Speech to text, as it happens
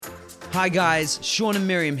Hi guys, Sean and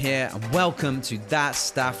Miriam here, and welcome to That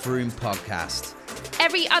Staff Room podcast.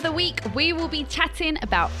 Every other week, we will be chatting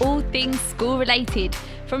about all things school related,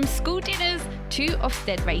 from school dinners to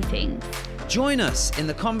Ofsted ratings. Join us in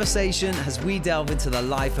the conversation as we delve into the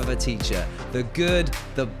life of a teacher, the good,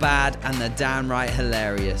 the bad, and the downright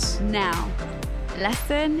hilarious. Now,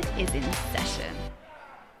 lesson is in session.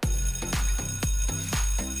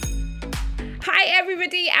 Hi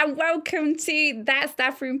everybody and welcome to That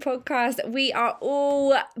Staff Room podcast. We are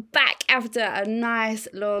all back after a nice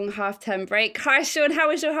long half-term break. Hi Sean, how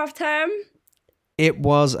was your half-term? It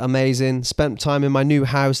was amazing. Spent time in my new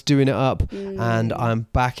house doing it up and I'm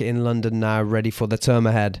back in London now, ready for the term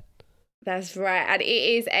ahead. That's right. And it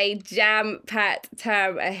is a jam-packed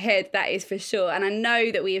term ahead, that is for sure. And I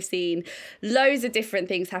know that we have seen loads of different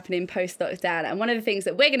things happening post-lockdown. And one of the things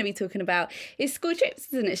that we're going to be talking about is school trips,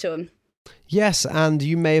 isn't it, Sean? Yes, and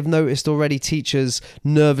you may have noticed already teachers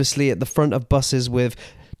nervously at the front of buses with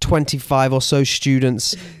 25 or so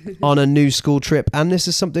students on a new school trip. And this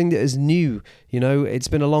is something that is new. You know, it's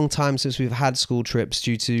been a long time since we've had school trips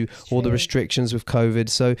due to all the restrictions with COVID.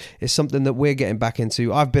 So it's something that we're getting back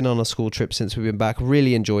into. I've been on a school trip since we've been back,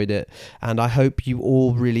 really enjoyed it. And I hope you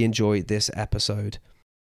all really enjoyed this episode.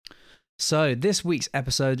 So this week's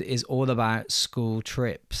episode is all about school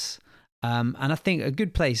trips. And I think a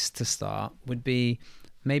good place to start would be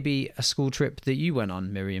maybe a school trip that you went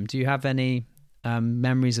on, Miriam. Do you have any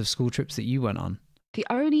memories of school trips that you went on? The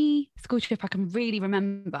only school trip I can really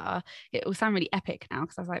remember, it will sound really epic now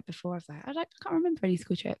because I can't remember any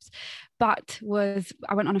school trips, but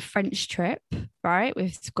I went on a French trip, right,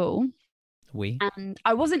 with school. And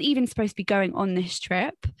I wasn't even supposed to be going on this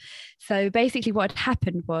trip. So basically what had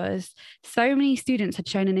happened was so many students had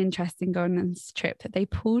shown an interest in going on this trip that they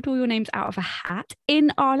pulled all your names out of a hat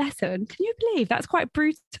in our lesson. Can you believe that's quite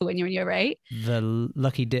brutal when you're in year 8? The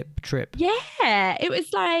Lucky Dip trip. Yeah, it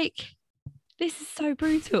was like, this is so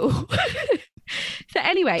brutal. So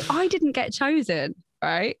anyway, I didn't get chosen,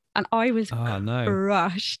 right? And I was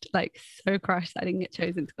crushed, like so crushed that I didn't get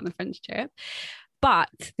chosen to go on the French trip.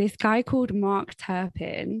 But this guy called Mark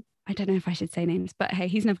Turpin, I don't know if I should say names, but hey,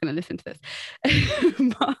 he's never going to listen to this.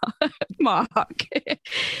 Mark.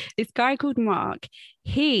 This guy called Mark,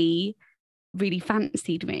 he really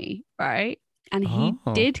fancied me, right? And he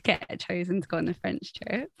did get chosen to go on the French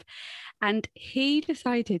trip. And he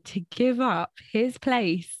decided to give up his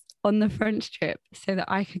place on the French trip so that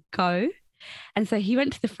I could go. And so he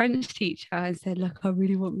went to the French teacher and said, look, I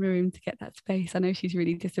really want Miriam to get that space. I know she's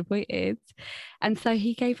really disappointed. And so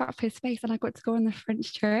he gave up his space and I got to go on the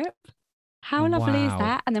French trip. How lovely is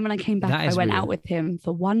that? And then when I came back, I went out with him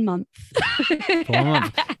for 1 month. For 1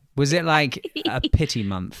 month. Was it like a pity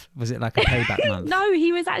month? Was it like a payback month? No,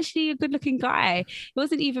 he was actually a good looking guy. It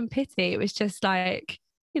wasn't even pity. It was just like,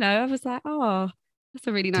 I was like, oh, that's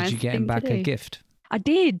a really nice thing to do. Did you get him back a gift? I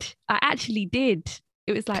did. I actually did.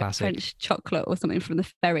 It was like Classic. French chocolate or something from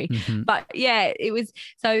the ferry. Mm-hmm. But yeah, it was.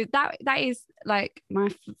 So that is like my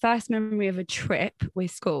first memory of a trip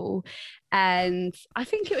with school. And I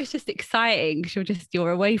think it was just exciting because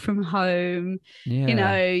you're away from home,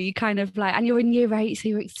 you kind of like, and you're in year 8, so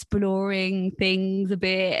you're exploring things a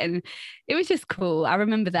bit. And it was just cool. I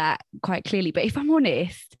remember that quite clearly. But if I'm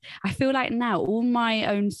honest, I feel like now all my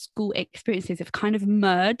own school experiences have kind of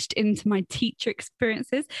merged into my teacher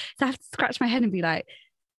experiences. So I have to scratch my head and be like,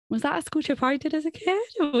 was that a school trip I did as a kid?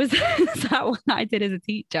 Or was that one I did as a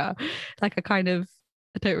teacher? Like I don't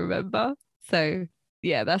remember. So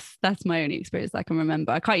yeah, that's my only experience I can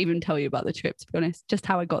remember. I can't even tell you about the trip, to be honest, just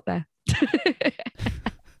how I got there.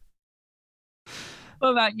 What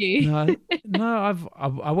about you? No,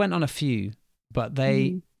 I went on a few, but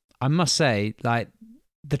I must say, like,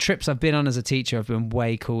 the trips I've been on as a teacher have been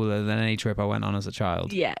way cooler than any trip I went on as a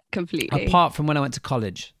child. Yeah, completely. Apart from when I went to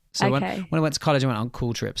college. So when I went to college, I went on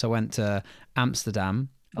cool trips. I went to Amsterdam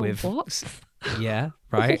with... what? Yeah,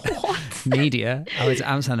 right. What? Media. I went to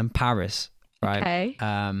Amsterdam and Paris, right? Okay.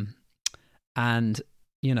 And,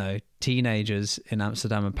 teenagers in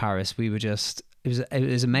Amsterdam and Paris, we were just... It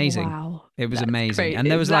was amazing. Wow. It was That's amazing. great.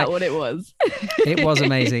 And there was Is that what it was? It was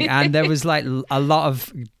amazing. And there was like a lot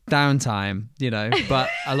of downtime, but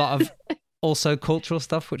a lot of also cultural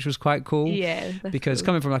stuff, which was quite cool. Yeah. Because cool.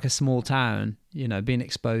 coming from like a small town, being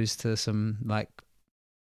exposed to some like,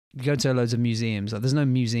 you go to loads of museums. Like, there's no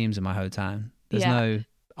museums in my hometown. There's no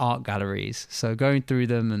art galleries. So going through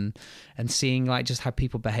them and seeing like just how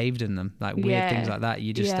people behaved in them, like weird things like that,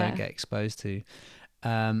 you just don't get exposed to.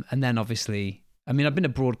 And then obviously, I mean, I've been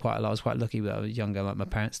abroad quite a lot. I was quite lucky when I was younger. Like my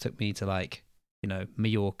parents took me to like,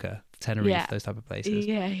 Mallorca, Tenerife, those type of places.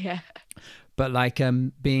 Yeah. But like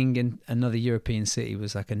being in another European city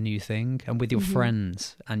was like a new thing, and with your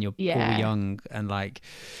friends, and you're all young, and like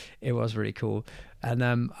it was really cool. And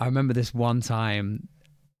I remember this one time,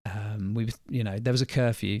 there was a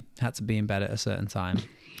curfew, had to be in bed at a certain time.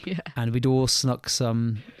 And we'd all snuck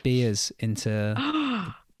some beers into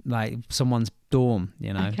like someone's dorm,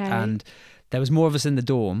 and there was more of us in the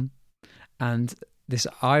dorm, and this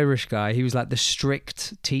Irish guy, he was like the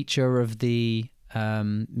strict teacher of the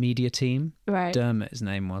media team, right? Dermot, his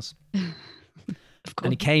name was.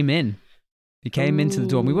 And he came into the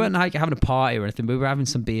dorm. We weren't like having a party or anything, but we were having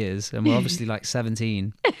some beers, and we're obviously like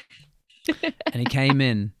 17. And he came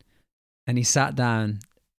in and he sat down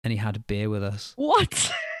and he had a beer with us.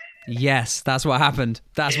 What? Yes, that's what happened.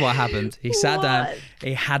 He sat down,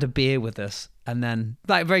 he had a beer with us, and then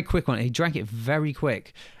like a very quick one. He drank it very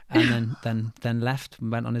quick, and then left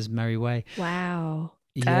and went on his merry way. Wow.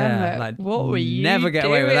 Yeah, like what were you never get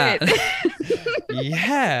doing? away with that.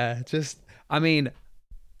 Yeah, just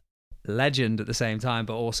legend at the same time,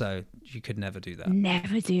 but also you could never do that.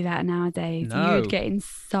 Never do that nowadays. No. You would get in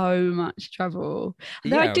so much trouble.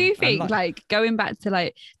 Though I do think like going back to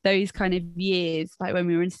like those kind of years, like when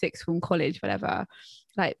we were in sixth form, college, whatever,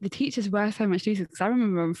 like the teachers were so much looser. Because I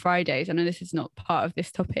remember on Fridays, I know this is not part of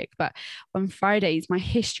this topic, but on Fridays my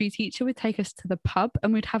history teacher would take us to the pub,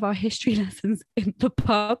 and we'd have our history lessons in the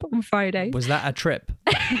pub on Fridays. Was that a trip?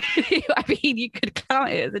 I mean, you could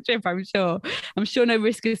count it as a trip, I'm sure no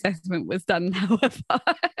risk assessment was done, however.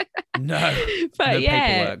 No. But no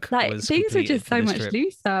yeah, like things were just so much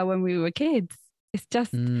looser when we were kids. It's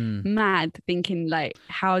just mad thinking like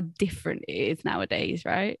how different it is nowadays,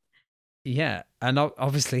 right? Yeah, and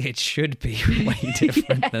obviously it should be way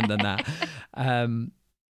different than that.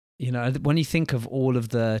 When you think of all of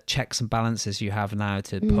the checks and balances you have now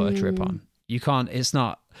to put a trip on, you can't. It's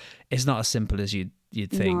not as simple as you'd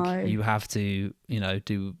think. No. You have to,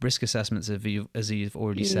 do risk assessments as you've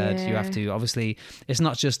already said. You have to, obviously, it's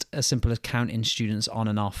not just as simple as counting students on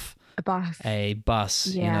and off a bus.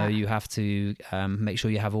 You have to make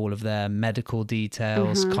sure you have all of their medical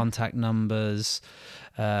details, contact numbers,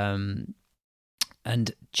 and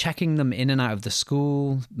checking them in and out of the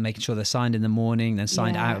school, making sure they're signed in the morning, then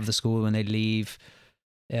signed out of the school when they leave.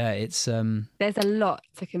 Yeah, it's there's a lot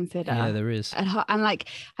to consider. Yeah, there is. And like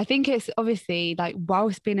I think it's obviously like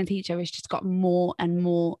whilst being a teacher, it's just got more and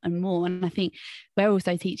more and more. And I think we're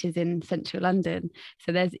also teachers in central London,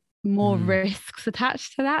 so there's more risks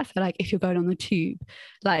attached to that. So like if you're going on the tube,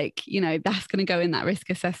 like that's going to go in that risk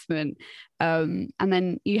assessment, and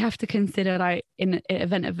then you have to consider like in an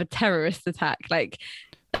event of a terrorist attack, like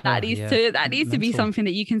that needs to be something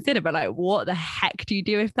that you consider. But like what the heck do you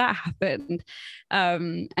do if that happened?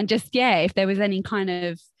 And just if there was any kind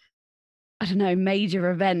of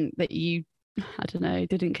major event that you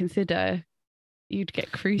didn't consider, you'd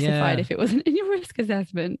get crucified if it wasn't in your risk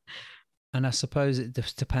assessment. And I suppose it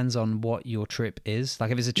just depends on what your trip is.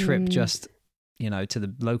 Like if it's a trip just, to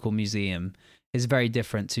the local museum, it's very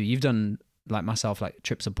different to, you've done like myself, like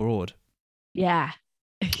trips abroad. Yeah.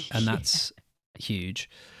 And that's huge.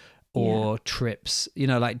 Or trips,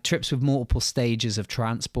 like trips with multiple stages of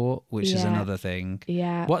transport, which is another thing.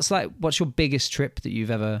 Yeah. What's your biggest trip that you've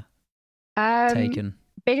ever taken?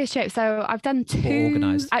 Biggest trip. So I've done two.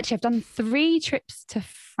 Organised. Actually, I've done 3 trips to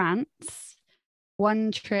France.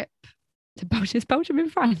 1 trip to Belgium. Is Belgium in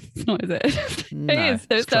France? No, is it? No, it is.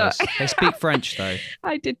 It's close. They speak French though.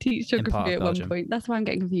 I did teach geography at one point. That's why I'm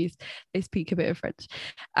getting confused. They speak a bit of French.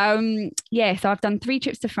 So I've done 3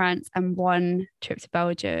 trips to France and 1 trip to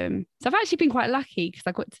Belgium. So I've actually been quite lucky because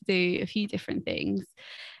I got to do a few different things.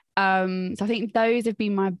 So I think those have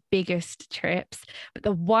been my biggest trips. But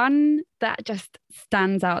the one that just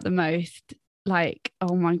stands out the most, like,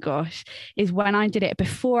 oh my gosh, is when I did it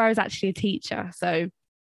before I was actually a teacher. So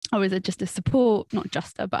I was just a support,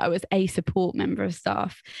 but I was a support member of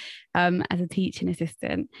staff as a teaching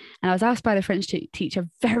assistant. And I was asked by the French teacher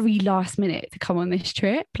very last minute to come on this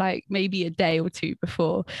trip, like maybe a day or 2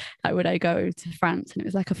 before, like would I go to France? And it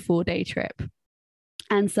was like a 4-day trip.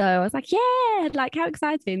 And so I was like, yeah, like how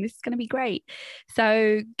exciting, this is going to be great.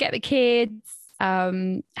 So get the kids, how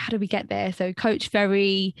do we get there? So coach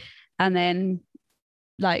ferry and then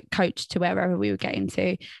like coach to wherever we were getting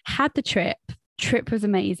to. Had the trip was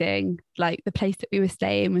amazing. Like the place that we were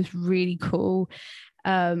staying was really cool.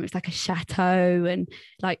 It's like a chateau, and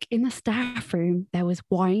like in the staff room there was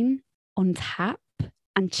wine on tap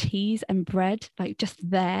and cheese and bread, like just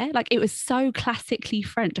there. Like it was so classically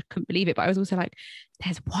French, I couldn't believe it. But I was also like,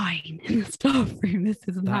 there's wine in the staff room, this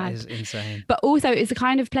is mad. That is insane. But also it's the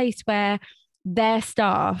kind of place where their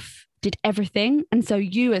staff did everything. And so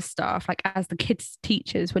you as staff, like as the kids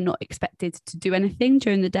teachers, were not expected to do anything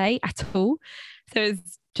during the day at all. So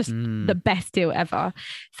it's just the best deal ever.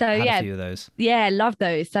 So I had yeah, a few of those. Yeah, love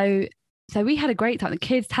those. So we had a great time. The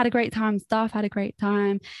kids had a great time, staff had a great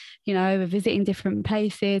time, you know, we're visiting different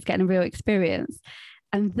places, getting a real experience.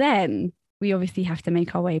 And then we obviously have to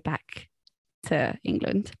make our way back to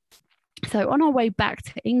England. So on our way back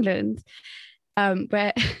to England,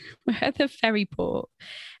 we're at the ferry port,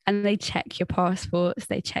 and they check your passports,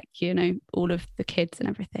 they check, you know, all of the kids and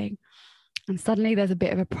everything. And suddenly there's a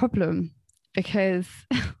bit of a problem, because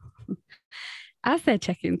as they're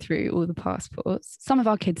checking through all the passports, some of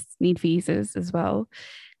our kids need visas as well.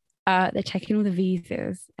 They're checking all the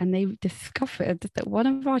visas, and they discovered that one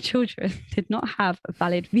of our children did not have a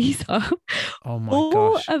valid visa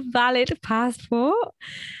or a valid passport.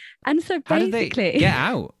 And so basically, how did they get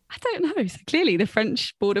out? I don't know. So clearly the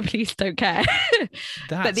French border police don't care.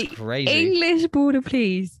 That's crazy. English border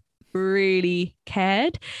police really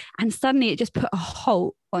cared. And suddenly it just put a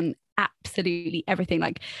halt on absolutely everything.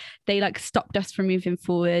 Like they like stopped us from moving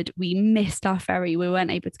forward. We missed our ferry. We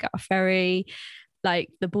weren't able to get our ferry. Like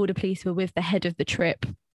the border police were with the head of the trip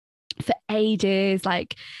for ages.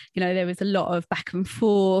 Like, you know, there was a lot of back and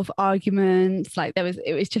forth arguments. Like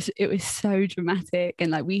it was so dramatic,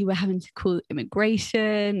 and like we were having to call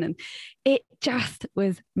immigration, and it just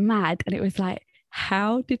was mad. And it was like,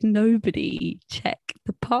 how did nobody check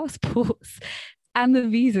the passports and the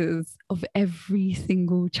visas of every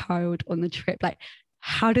single child on the trip? Like,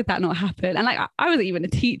 how did that not happen? And like I wasn't even a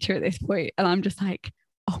teacher at this point, and I'm just like,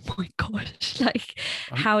 oh my gosh, like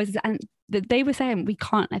how is that? And they were saying we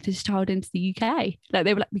can't let this child into the UK. Like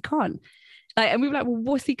they were like, we can't. Like, and we were like, well,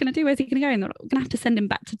 what's he gonna do? Where's he gonna go? And they're like, we're gonna have to send him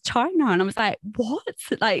back to China. And I was like, what?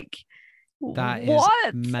 Like, that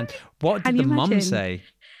what? What did the mum say?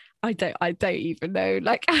 I don't even know.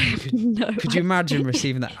 Like, I have no Could you imagine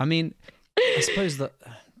receiving that? I mean, I suppose that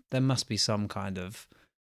there must be some kind of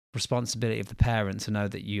responsibility of the parent to know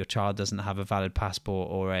that your child doesn't have a valid passport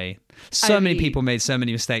or many people made so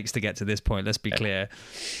many mistakes to get to this point. Let's be clear.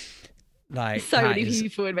 Like so many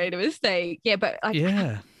people had made a mistake. Yeah, but like,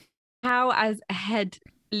 how as a head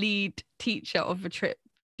lead teacher of a trip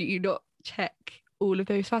do you not check all of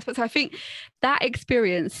those passports? So I think that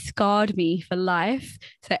experience scarred me for life.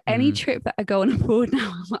 So any trip that I go on abroad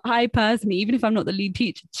now, I personally, even if I'm not the lead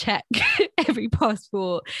teacher, check every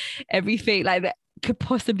passport, everything like that could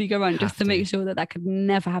possibly go wrong, just to make sure that could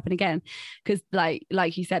never happen again. Because like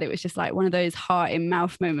you said, it was just like one of those heart in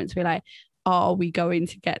mouth moments where like, are we going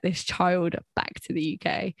to get this child back to the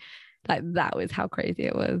UK? Like that was how crazy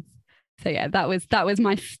it was. So yeah, that was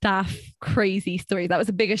my staff crazy story. That was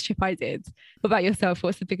the biggest trip I did. What about yourself?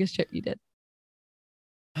 What's the biggest trip you did?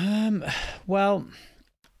 Well,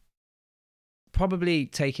 probably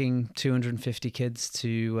taking 250 kids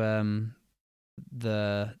to a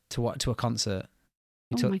concert.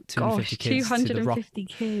 We took 250 kids 250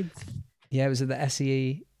 kids. Yeah, it was at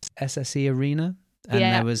the SSE Arena, and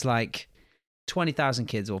there was like 20,000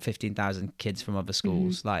 kids or 15,000 kids from other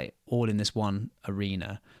schools, like all in this one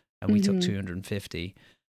arena, and we took 250.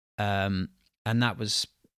 And that was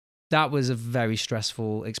a very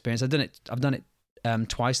stressful experience. I've done it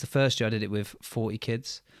twice. The first year I did it with 40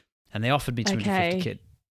 kids, and they offered me 250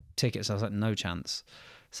 tickets. I was like, no chance.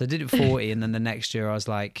 So I did it 40, and then the next year I was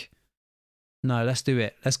like, no, let's do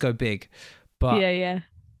it. Let's go big. But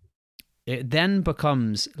it then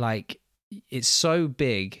becomes like, it's so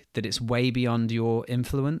big that it's way beyond your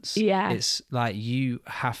influence. Yeah. It's like you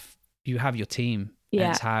have your team. Yeah.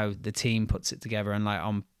 And it's how the team puts it together. And like,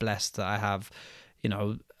 I'm blessed that I have, you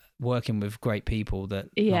know, working with great people that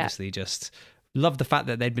obviously just love the fact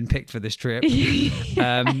that they'd been picked for this trip,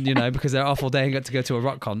 you know, because they're off all day and got to go to a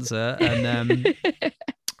rock concert. And,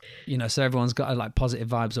 you know, so everyone's got like positive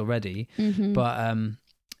vibes already, but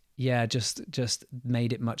just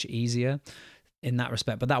made it much easier in that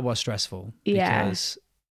respect. But that was stressful because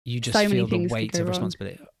you just feel the weight of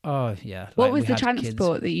responsibility. Oh yeah. What was the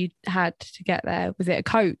transport that you had to get there? Was it a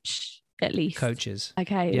coach at least? Coaches.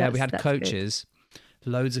 Okay. Yeah, we had coaches,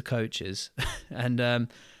 loads of coaches, and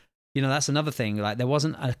you know, that's another thing. Like there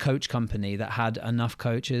wasn't a coach company that had enough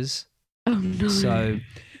coaches. Oh no. So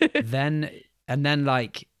then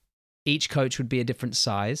like, each coach would be a different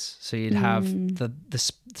size. So you'd have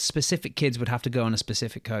the specific kids would have to go on a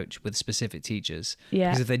specific coach with specific teachers. Yeah.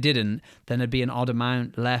 Because if they didn't, then there'd be an odd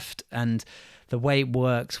amount left. And the way it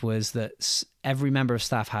worked was that every member of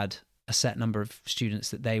staff had a set number of students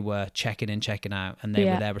that they were checking in, checking out, and they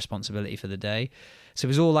were their responsibility for the day. So it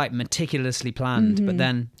was all like meticulously planned. But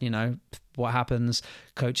then, you know, what happens?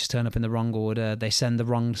 Coaches turn up in the wrong order. They send the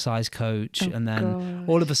wrong size coach. And then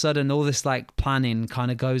all of a sudden, all this like planning kind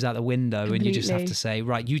of goes out the window. And you just have to say,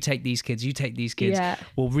 right, you take these kids, you take these kids. Yeah.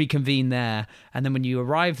 We'll reconvene there. And then when you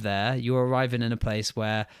arrive there, you're arriving in a place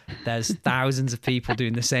where there's thousands of people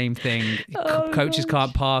doing the same thing. Coaches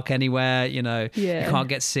can't park anywhere, you know, you can't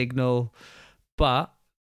get signal. But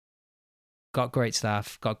got great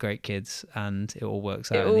staff, got great kids, and it all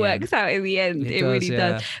works out. It all works out in the end. It really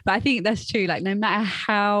does. But I think that's true. Like, no matter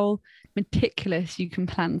how meticulous you can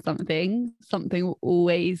plan something will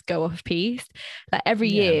always go off piste. Like every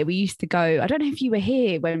year we used to go, I don't know if you were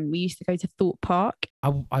here when we used to go to Thorpe Park.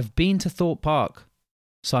 I've been to Thorpe Park,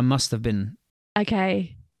 so I must have been.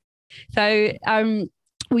 Okay. So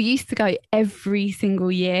we used to go every single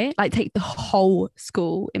year, like take the whole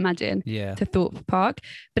school, imagine, to Thorpe Park.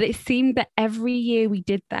 But it seemed that every year we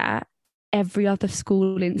did that, every other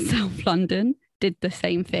school in South London did the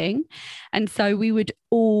same thing. And so we would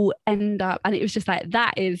all end up, and it was just like,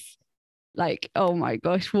 that is like, oh my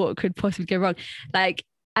gosh, what could possibly go wrong? Like,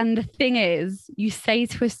 and the thing is, you say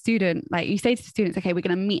to a student, like you say to students, okay, we're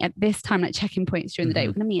going to meet at this time, like check-in points during the day.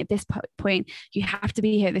 We're going to meet at this point. You have to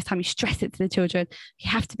be here at this time. You stress it to the children. You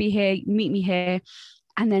have to be here. Meet me here.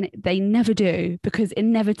 And then they never do, because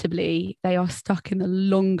inevitably they are stuck in the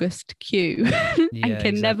longest queue and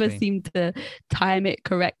can never seem to time it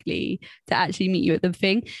correctly to actually meet you at the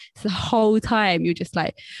thing. So the whole time you're just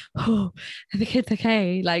like, oh, are the kids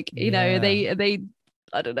okay? Like, you know, they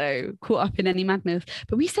I don't know, caught up in any madness.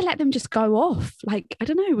 But we used to let them just go off. Like, I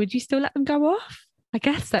don't know, would you still let them go off? I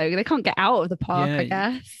guess so. They can't get out of the park, I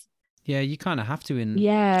guess. Yeah, you kind of have to in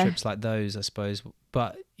trips like those, I suppose.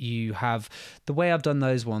 But you have, the way I've done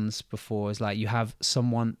those ones before is like you have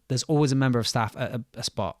someone, there's always a member of staff at a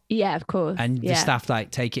spot. Yeah, of course. And the staff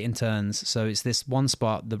like take it in turns. So it's this one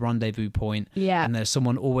spot, the rendezvous point. Yeah. And there's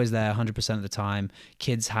someone always there 100% of the time.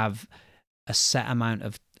 Kids have a set amount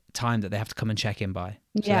of time that they have to come and check in by.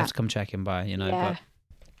 So they have to come check in by, you know. But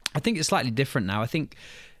I think it's slightly different now. I think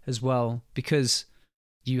as well, because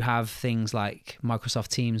you have things like Microsoft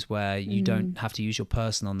Teams where you don't have to use your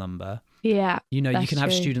personal number. Yeah. You know, you can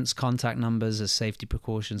have students' contact numbers as safety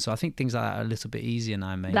precautions. So I think things like that are a little bit easier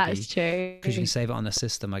now, maybe. That's true. Because you can save it on the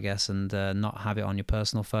system, I guess, and not have it on your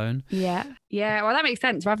personal phone. Yeah. Yeah. Well, that makes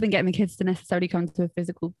sense. Rather than getting the kids to necessarily come to a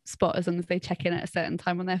physical spot, as long as they check in at a certain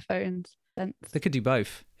time on their phones. They could do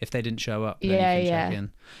both. If they didn't show up, then you can check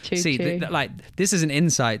in. True, See, true. Like this is an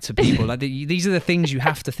insight to people. Like these are the things you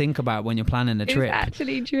have to think about when you're planning a trip. It's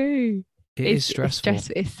actually true. It's stressful.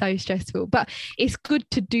 It's so stressful, but it's good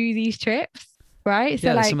to do these trips, right?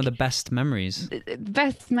 So like some of the best memories.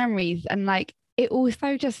 Best memories, and like it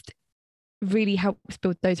also just really helps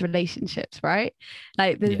build those relationships, right?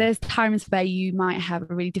 Like there's times where you might have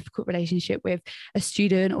a really difficult relationship with a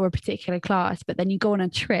student or a particular class, but then you go on a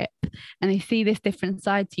trip and they see this different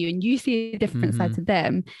side to you and you see a different side to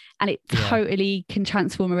them, and it totally can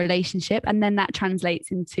transform a relationship, and then that translates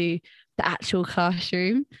into the actual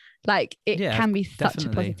classroom. Like it can be such a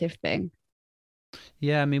positive thing.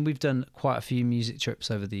 Yeah, I mean, we've done quite a few music trips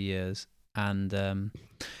over the years, and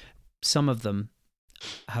some of them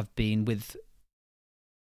have been with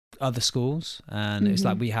other schools, and it's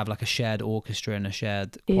like we have like a shared orchestra and a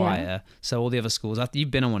shared choir. So all the other schools,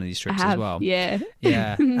 you've been on one of these trips as well. Yeah.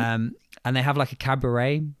 And they have like a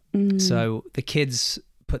cabaret. So the kids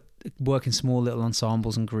work in small little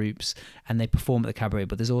ensembles and groups, and they perform at the cabaret.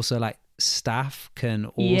 But there's also like staff can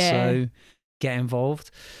also get involved.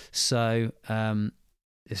 So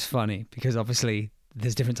it's funny because obviously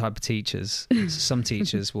there's different type of teachers. So some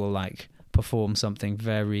teachers will like perform something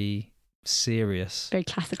very serious, very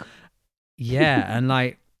classical. Yeah, and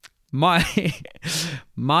like my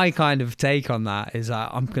kind of take on that is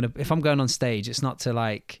that if I'm going on stage, it's not to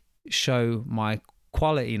like show my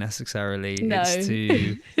quality necessarily. No.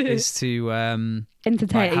 It's to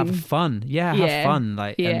entertain, like, have fun. Have fun,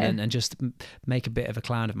 like and just make a bit of a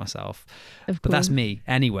clown of myself. But that's me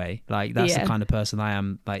anyway. Like that's the kind of person I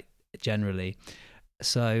am, like generally.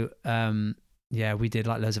 So we did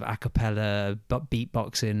like loads of a cappella,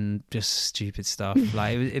 beatboxing, just stupid stuff.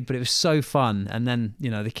 Like, but it was so fun. And then, you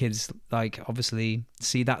know, the kids like obviously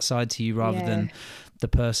see that side to you rather than the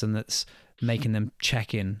person that's making them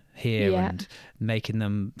check in here and making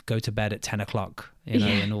them go to bed at 10 o'clock, you know,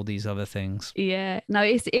 and all these other things. Yeah, no,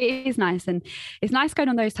 it is nice. And it's nice going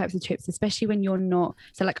on those types of trips, especially when you're not,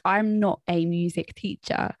 so like I'm not a music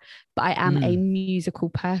teacher, but I am a musical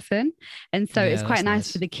person. And so it's quite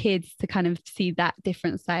nice for the kids to kind of see that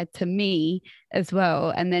different side to me as well.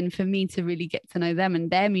 And then for me to really get to know them and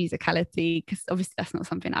their musicality, because obviously that's not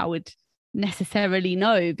something I would necessarily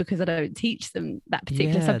know because I don't teach them that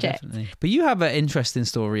particular subject. Definitely. But you have an interesting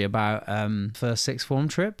story about first sixth form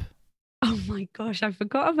trip. Oh my gosh, I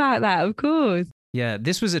forgot about that. Of course. Yeah,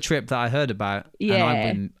 this was a trip that I heard about.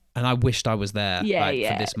 Yeah. And I wished I was there for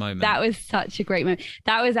this moment. That was such a great moment.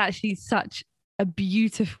 That was actually such a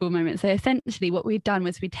beautiful moment. So essentially what we'd done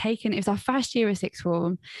was it was our first year of sixth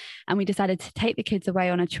form, and we decided to take the kids away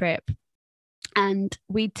on a trip. And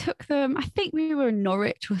we took them, I think we were in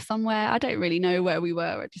Norwich or somewhere. I don't really know where we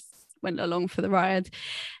were. I just went along for the ride.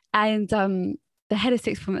 And the head of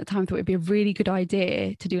sixth form at the time thought it'd be a really good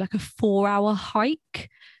idea to do like a 4-hour hike.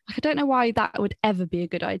 Like, I don't know why that would ever be a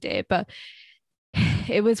good idea, but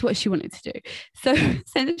it was what she wanted to do. So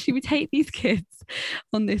essentially we take these kids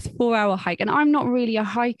on this 4-hour hike, and I'm not really a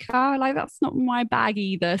hiker, like that's not my bag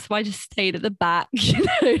either, so I just stayed at the back,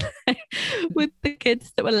 with the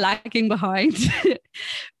kids that were lagging behind.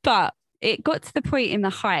 But it got to the point in the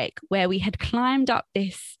hike where we had climbed up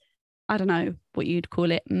this, I don't know what you'd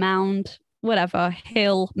call it, mountain,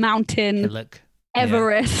 Hillock.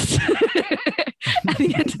 Everest, at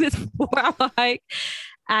the end of this 4-hour hike.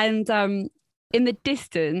 And in the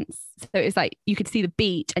distance, so it was like you could see the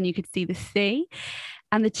beach and you could see the sea,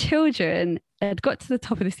 and the children had got to the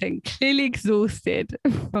top of this thing clearly exhausted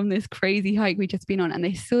from this crazy hike we'd just been on, and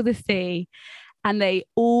they saw the sea and they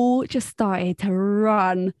all just started to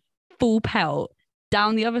run full pelt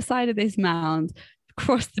down the other side of this mound,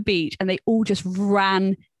 across the beach, and they all just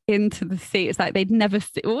ran into the sea. It's like they'd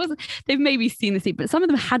maybe seen the sea, but some of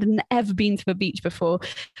them hadn't ever been to a beach before.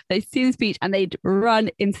 They'd seen this beach and they'd run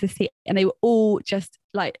into the sea, and they were all just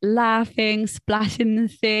like laughing, splashing in the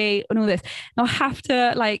sea and all this. Now I have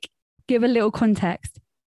to like give a little context.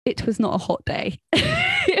 It was not a hot day.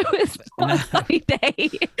 It was not a sunny day.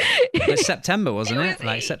 It was September, wasn't it?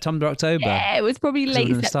 Like September, October. Yeah, it was probably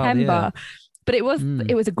late September. But it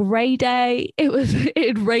was a grey day. It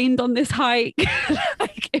had rained on this hike.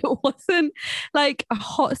 Like, it wasn't like a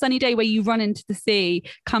hot sunny day where you run into the sea,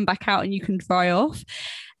 come back out and you can dry off.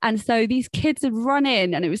 And so these kids had run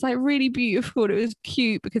in, and it was like really beautiful. It was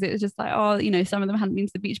cute because it was just like, oh, some of them hadn't been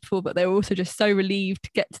to the beach before, but they were also just so relieved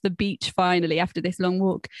to get to the beach finally after this long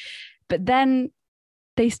walk. But then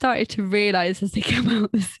they started to realize as they come out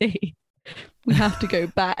of the sea, we have to go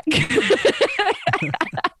back.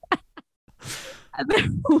 And they're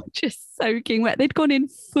all just soaking wet. They'd gone in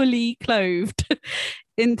fully clothed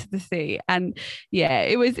into the sea. And yeah,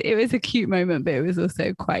 it was a cute moment, but it was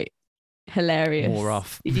also quite hilarious. Wore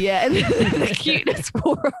off. Yeah, the cuteness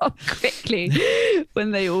wore off quickly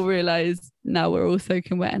when they all realised now we're all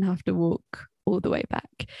soaking wet and have to walk all the way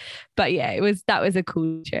back. But yeah, that was a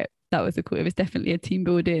cool trip. It was definitely a team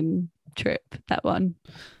building trip, that one.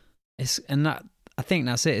 I think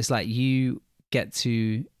that's it. It's like you get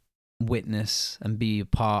to witness and be a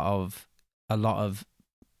part of a lot of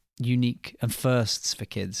unique and firsts for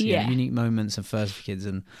kids. Unique moments and firsts for kids,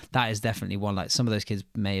 and that is definitely one. Like, some of those kids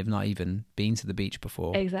may have not even been to the beach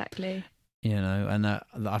before. Exactly. And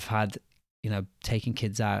I've had taking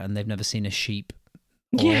kids out and they've never seen a sheep.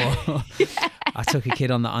 I took a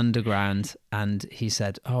kid on the underground and he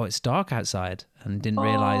said, oh, it's dark outside, and didn't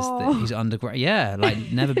realize that he's underground. Yeah, like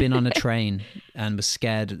never been on a train and was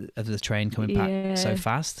scared of the train coming back so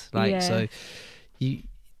fast. So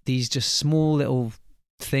these just small little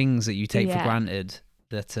things that you take for granted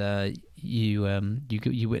that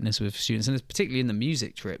you witness with students, and it's particularly in the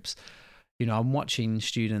music trips. I'm watching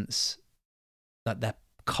students, that their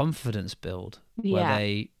confidence build where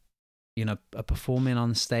they are performing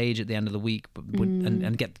on stage at the end of the week, but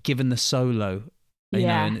and get given the solo,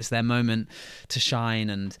 and it's their moment to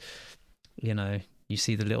shine, and you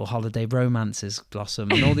see the little holiday romances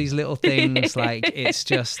blossom and all these little things. Like, it's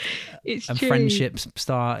just and true. Friendships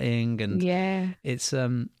starting, and it's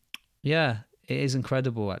it is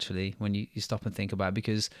incredible actually when you stop and think about it,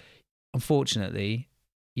 because unfortunately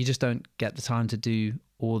you just don't get the time to do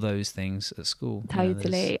all those things at school.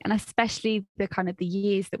 Totally. And especially the kind of the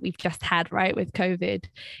years that we've just had, right, with COVID,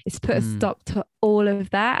 it's put a stop to all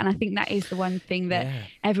of that. And I think that is the one thing that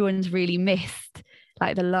everyone's really missed,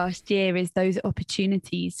 like the last year, is those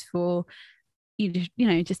opportunities for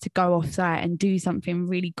just to go off site and do something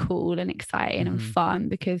really cool and exciting and fun,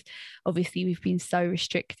 because obviously we've been so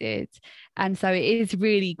restricted. And so it is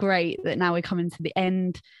really great that now we're coming to the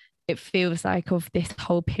end, it feels like, of this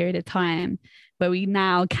whole period of time where we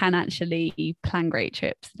now can actually plan great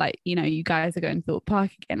trips. Like, you guys are going to Thorpe Park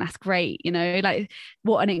again. That's great. Like,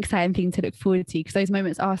 what an exciting thing to look forward to, because those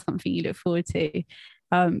moments are something you look forward to.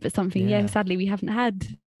 But something, sadly, we haven't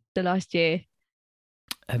had the last year.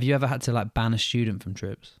 Have you ever had to like ban a student from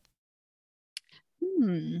trips?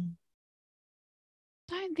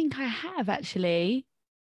 don't think I have actually.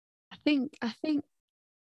 I think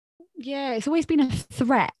yeah, it's always been a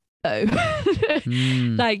threat though.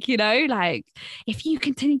 Like, you know, like if you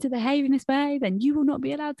continue to behave in this way, then you will not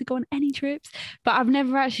be allowed to go on any trips. But I've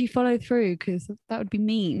never actually followed through because that would be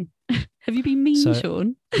mean. Have you been mean,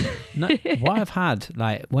 Sean? No, what I've had,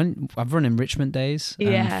 like when I've run enrichment days,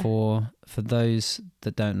 and for those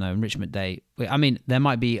that don't know, enrichment day, I mean, there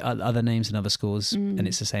might be other names in other schools and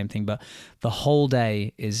it's the same thing, but the whole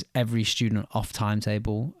day is every student off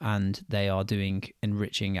timetable and they are doing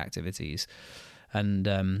enriching activities. And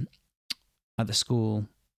at the school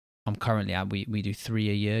I'm currently at, we do 3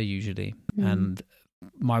 a year usually. And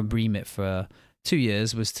my remit for 2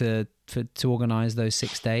 years was to organise those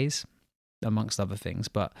 6 days, amongst other things.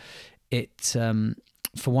 But it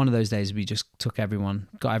for one of those days, we just got everyone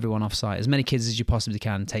off site, as many kids as you possibly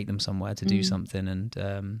can, take them somewhere to do something,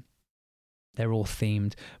 and they're all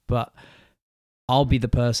themed. But I'll be the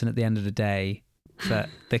person at the end of the day that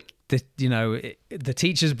the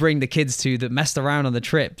teachers bring the kids to that messed around on the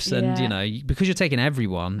trips, and you know, because you're taking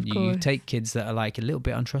everyone, you take kids that are like a little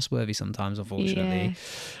bit untrustworthy sometimes, unfortunately.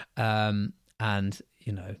 And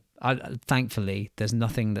you know, thankfully there's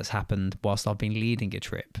nothing that's happened whilst I've been leading a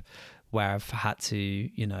trip where I've had to,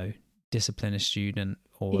 you know, discipline a student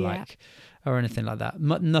or or anything like that.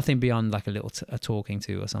 Nothing beyond like a little a talking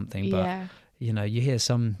to or something. But you know, you hear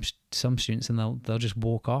some students and they'll just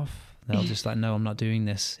walk off. They'll just like, no, I'm not doing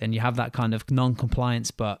this. And you have that kind of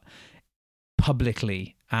non-compliance, but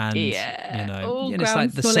publicly, and you know, it's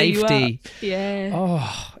like the safety.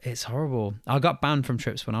 Oh, it's horrible. I got banned from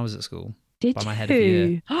trips when I was at school. By my head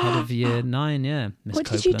of year 9, Miss What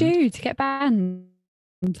Copeland. did you do to get banned?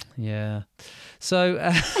 Yeah.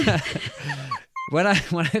 So when I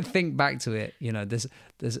think back to it, you know, there's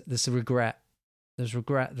a regret. There's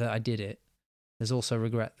regret that I did it. There's also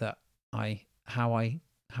regret that how I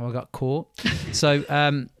got caught.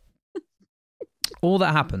 So all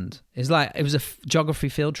that happened is like, it was a geography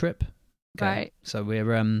field trip. Okay? Right. So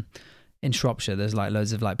we're in Shropshire. There's like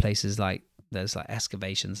loads of like places, like there's like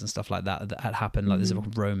excavations and stuff like that had happened. Like there's a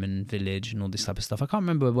Roman village and all this type of stuff. I can't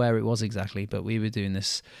remember where it was exactly, but we were doing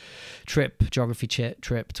this geography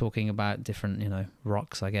trip, talking about different, you know,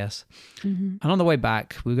 rocks, I guess. And on the way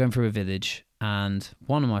back, we were going through a village, and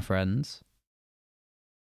one of my friends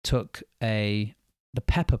took the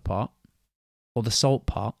pepper pot or the salt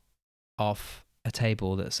pot off a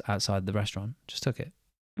table that's outside the restaurant. Just took it.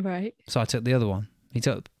 Right. So I took the other one. He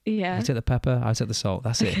took the pepper, I took the salt.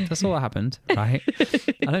 That's it. That's all that happened, right?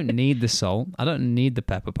 I don't need the salt. I don't need the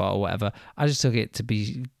pepper pot or whatever. I just took it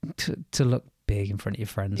to look big in front of your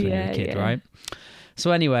friends when you're a kid, right?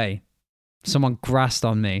 So anyway, someone grassed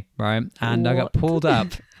on me, right? And I got pulled up.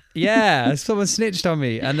 Yeah, someone snitched on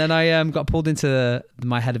me. And then I got pulled into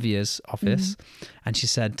my head of year's office, and she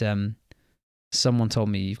said, someone told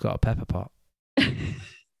me you've got a pepper pot.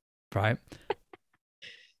 Right?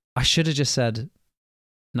 I should have just said,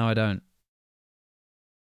 no, I don't.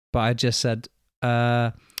 But I just said,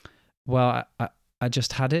 well, I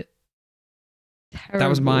just had it. Terrible.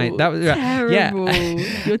 That was terrible.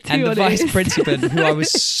 You're too and the honest. Vice principal, who I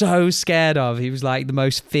was so scared of, he was like the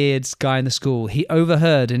most feared guy in the school. He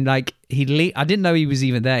overheard, and like I didn't know he was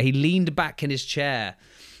even there. He leaned back in his chair,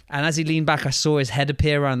 and as he leaned back, I saw his head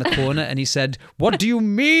appear around the corner, and he said, "What do you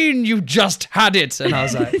mean you just had it?" And I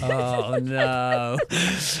was like, "Oh no,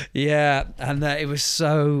 yeah." And it was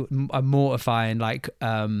so mortifying. Like,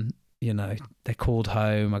 you know, they called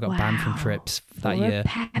home. I got banned from trips that year.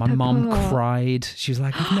 My mom cried. She was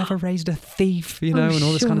like, "I've never raised a thief," you know, and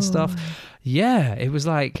all this kind of stuff. Yeah, it was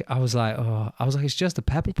like, I was like, it's just a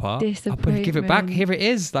pepper pot. I'll give it back. Here it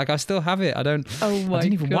is. Like, I still have it. I didn't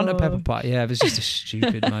even want a pepper pot. Yeah, it was just a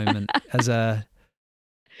stupid moment. As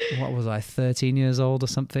what was I, 13 years old or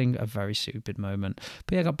something? A very stupid moment.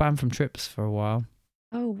 But yeah, I got banned from trips for a while.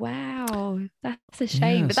 Oh, wow. That's a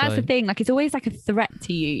shame. But that's the thing. Like, it's always like a threat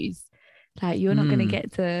to use. Like, you're not going to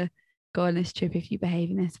get to go on this trip if you behave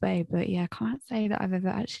in this way. But yeah, I can't say that I've ever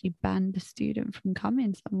actually banned a student from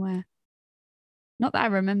coming somewhere. Not that I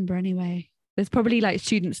remember anyway. There's probably like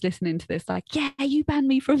students listening to this like, yeah, you banned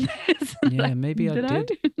me from this. Yeah, like, maybe I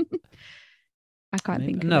did. I can't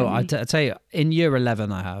think of No, I tell you, in year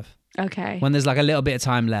 11 I have. Okay. When there's like a little bit of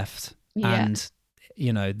time left. Yeah. And,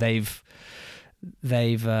 you know, they've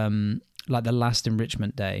like the last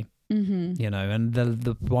enrichment day, you know, and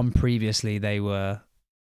the one previously they were,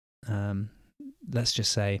 let's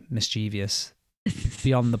just say, mischievous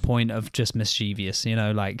beyond the point of just mischievous, you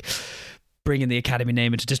know, like bringing the academy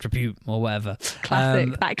name into disrepute or whatever.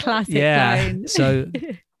 Classic, that classic yeah. line. So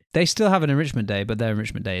they still have an enrichment day, but their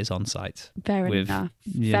enrichment day is on site. Fair enough.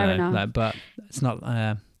 Fair enough. Like, but it's not.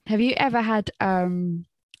 Have you ever had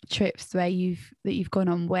trips where you've gone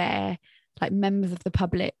on where like members of the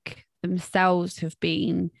public themselves have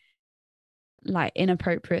been like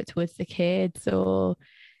inappropriate towards the kids or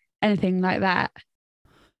anything like that?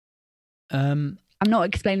 I'm not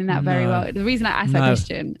explaining that very well. The reason I asked that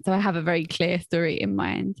question, so I have a very clear story in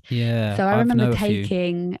mind. Yeah. So I remember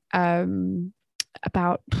taking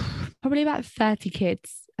about 30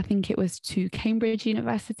 kids. I think it was to Cambridge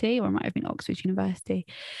University, or it might have been Oxford University,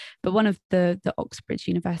 but one of the Oxbridge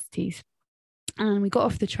universities. And we got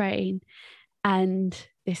off the train, and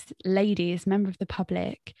this lady, this member of the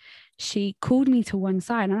public, she called me to one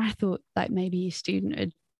side, and I thought like maybe a student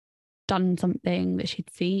had done something that she'd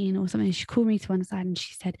seen or something. She called me to one side and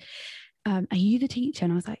she said, are you the teacher?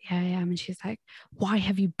 And I was like, yeah, I am. And she's like, why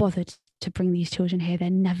have you bothered to bring these children here? They're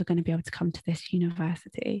never going to be able to come to this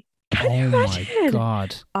university. Can you imagine? My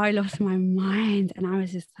God. I lost my mind, and I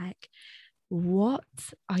was just like, what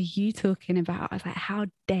are you talking about? I was like, how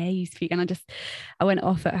dare you speak? And I went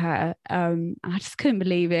off at her, and I just couldn't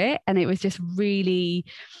believe it. And it was just really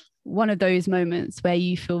one of those moments where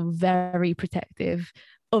you feel very protective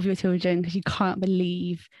of your children because you can't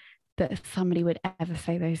believe that somebody would ever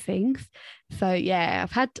say those things. So yeah,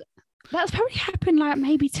 that's probably happened like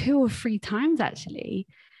maybe 2 or 3 times actually,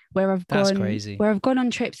 where I've gone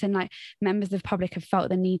on trips and like members of the public have felt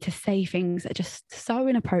the need to say things that are just so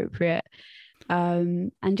inappropriate,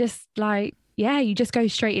 and just like, yeah, you just go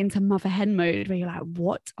straight into mother hen mode where you're like,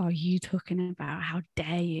 what are you talking about? How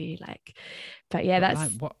dare you? Like, but yeah,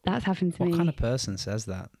 that's happened to me. What kind of person says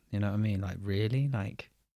that? You know what I mean? Like, really? Like,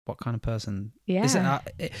 what kind of person? Yeah.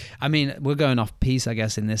 I mean, we're going off piece, I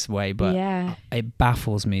guess, in this way, but yeah, it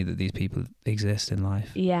baffles me that these people exist in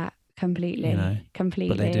life. Yeah, completely. You know,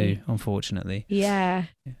 completely. But they do, unfortunately. Yeah.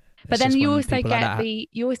 But then you also get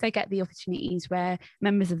the opportunities where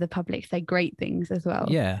members of the public say great things as well.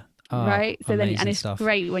 Yeah. Oh, right. So then, and it's stuff.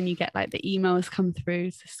 Great when you get like the emails come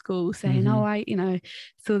through to school saying, oh, I,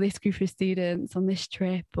 saw this group of students on this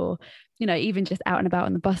trip, or, even just out and about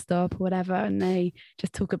on the bus stop or whatever. And they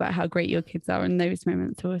just talk about how great your kids are. And those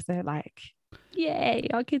moments are also like, yay,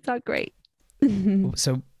 our kids are great.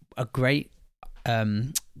 So a great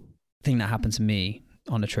thing that happened to me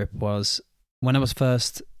on a trip was when I was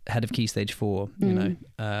first head of Key Stage 4,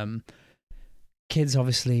 kids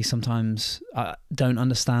obviously sometimes don't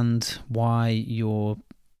understand why you're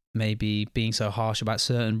maybe being so harsh about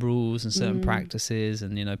certain rules and certain practices,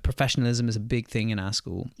 and professionalism is a big thing in our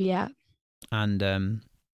school. Yeah. And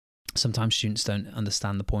sometimes students don't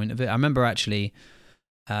understand the point of it. I remember actually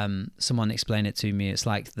someone explained it to me. It's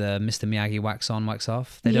like the Mr. Miyagi wax on, wax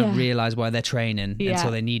off. They don't realize why they're training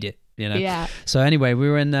until they need it. Yeah. So anyway, we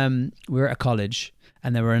were at a college,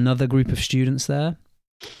 and there were another group of students there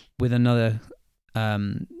with another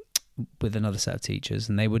set of teachers,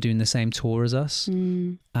 and they were doing the same tour as us,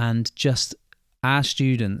 and just our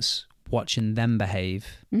students watching them behave.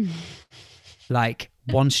 Like,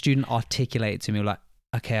 one student articulated to me like,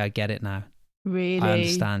 okay, I get it now. Really? I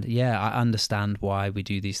understand. Yeah, I understand why we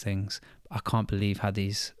do these things. I can't believe how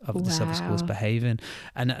these of the other schools behaving.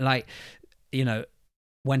 And like,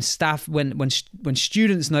 when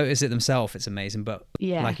students notice it themselves, it's amazing. But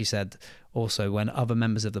like you said, also when other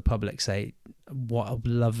members of the public say, what a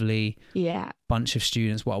lovely bunch of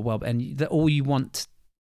students, and all you want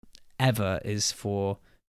ever is for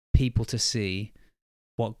people to see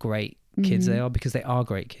what great kids they are, because they are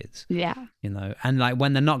great kids. Yeah. And like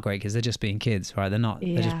when they're not great kids, they're just being kids, right? They're not,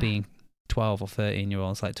 they're just being 12 or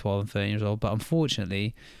 13-year-olds, like 12 and 13 years old. But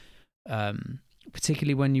unfortunately,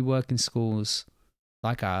 particularly when you work in schools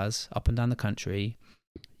like ours, up and down the country,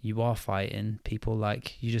 you are fighting people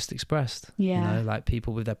like you just expressed. Yeah. Like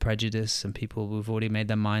people with their prejudice and people who've already made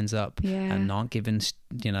their minds up and not given,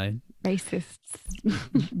 racists.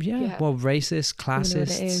 Well, racist,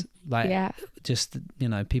 classists, just,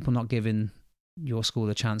 people not giving your school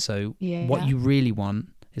a chance. So what you really want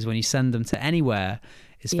is when you send them to anywhere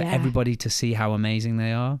is for everybody to see how amazing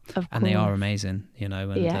they are. And they are amazing,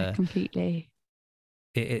 and completely.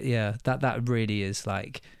 That really is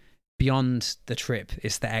like beyond the trip.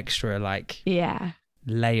 It's the extra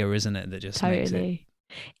layer, isn't it, that just makes it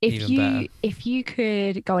even better. If you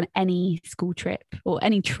could go on any school trip or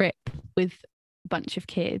any trip with a bunch of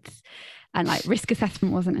kids, and like risk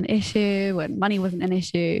assessment wasn't an issue and money wasn't an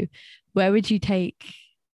issue, where would you take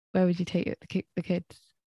the kids?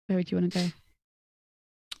 Where would you want to go?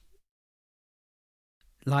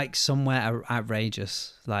 Like somewhere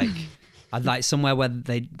outrageous, like I'd like somewhere where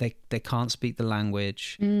they can't speak the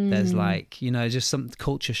language. There's like, just some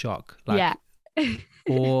culture shock. Like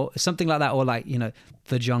or something like that, or like, you know,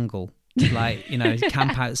 the jungle, like, you know,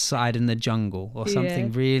 camp outside in the jungle or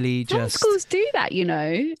something. Really, some just schools do that, you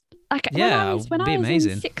know. Like when I was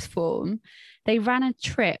in sixth form, they ran a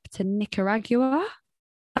trip to Nicaragua.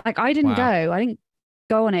 Like I didn't go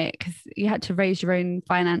on it because you had to raise your own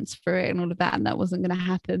finance for it and all of that, and that wasn't going to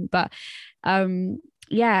happen. But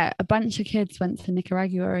a bunch of kids went to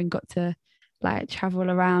Nicaragua and got to like travel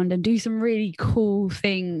around and do some really cool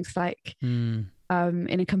things, like in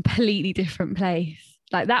a completely different place.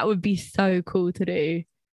 Like that would be so cool to do.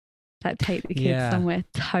 Like take the kids somewhere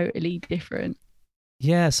totally different.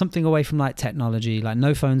 Yeah, something away from like technology, like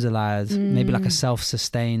no phones allowed, maybe like a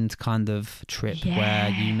self-sustained kind of trip where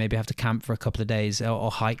you maybe have to camp for a couple of days or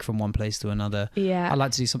hike from one place to another. Yeah. I'd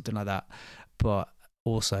like to do something like that. But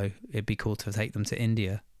also it'd be cool to take them to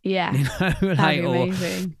India. Yeah. You know, like, that'd be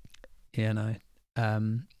amazing. No.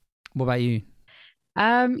 What about you?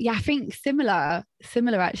 I think similar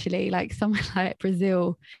actually, like somewhere like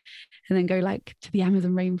Brazil, and then go like to the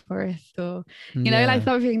Amazon rainforest, or you know, like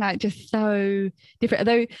something like just so different.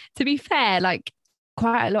 Although to be fair, like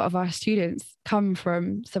quite a lot of our students come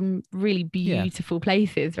from some really beautiful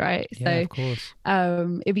places, right? Yeah, so of course.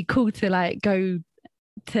 It'd be cool to like go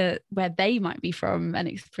to where they might be from and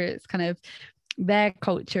experience kind of their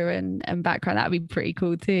culture and background. That'd be pretty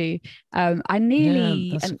cool too. I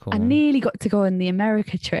nearly got to go on the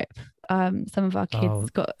America trip. Some of our kids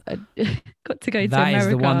got to go to America. That is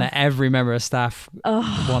the one that every member of staff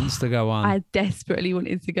wants to go on. I desperately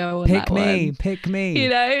wanted to go on that one. Pick me. You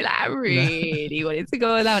know, like I really wanted to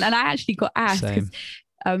go on that one. And I actually got asked because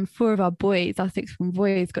 4 of our boys, our sixth form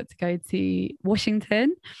boys, got to go to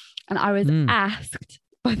Washington, and I was asked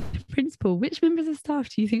by the principal, which members of staff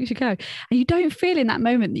do you think should go? And you don't feel in that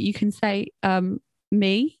moment that you can say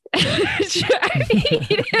me.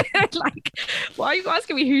 Like, why are you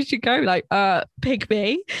asking me who should go? Like, pick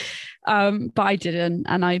me. But I didn't,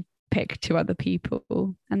 and I picked 2 other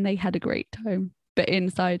people, and they had a great time. But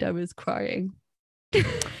inside, I was crying.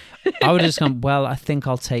 I would just come. Well, I think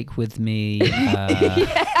I'll take with me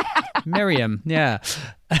Miriam. Yeah.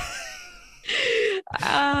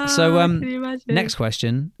 So next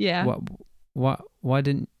question. Yeah. What? Why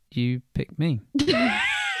didn't you pick me? Yeah,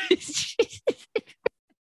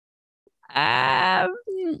 I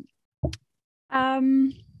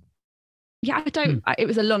don't. It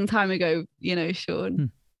was a long time ago, you know,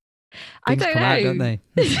 Sean. I don't know. Out, don't they?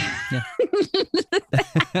 Yeah.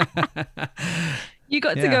 You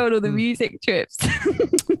got to go on all the music trips.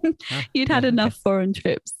 You'd had enough foreign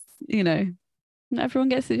trips, you know. Not everyone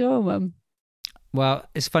gets to go on one. Well,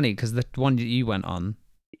 it's funny because the one that you went on,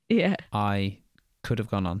 I could have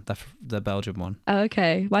gone on the Belgium one. Oh,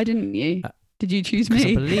 okay. Why didn't you? Did you choose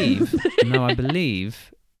me? I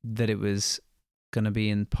believe that it was going to be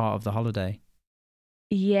in part of the holiday.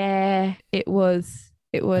 Yeah, it was.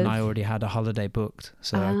 And I already had a holiday booked,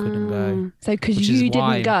 so I couldn't go. So because you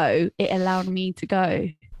didn't go, it allowed me to go.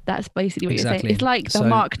 That's basically what you're saying. It's like the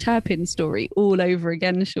Mark Turpin story all over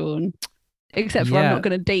again, Sean. Except for I'm not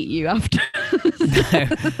going to date you after.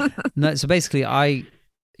 No, so basically I,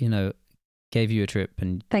 gave you a trip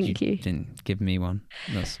and you didn't give me one.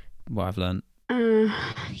 That's what I've learned.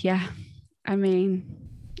 Yeah. I mean,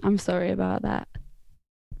 I'm sorry about that.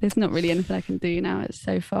 There's not really anything I can do now. It's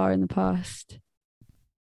so far in the past.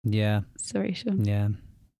 Yeah. Sorry, Sean. Yeah.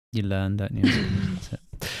 You learn, don't you?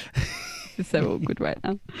 It's so awkward right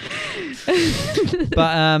now.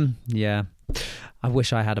 But yeah. I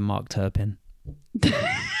wish I had a Mark Turpin.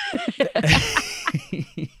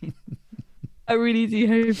 I really do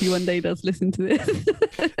hope he one day does listen to this.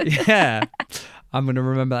 Yeah. I'm going to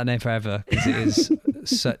remember that name forever because it is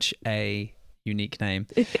such a unique name.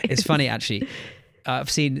 It's funny, actually. I've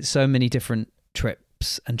seen so many different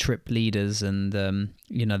trips and trip leaders, and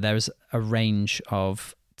there's a range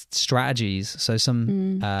of strategies. So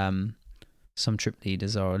some trip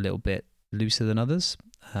leaders are a little bit looser than others,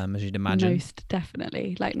 as you'd imagine. Most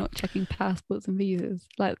definitely, like not checking passports and visas,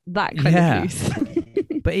 like that kind of loose.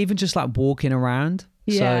 But even just like walking around.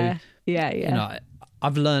 Yeah.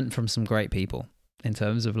 I've learned from some great people in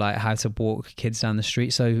terms of like how to walk kids down the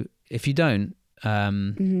street. So if you don't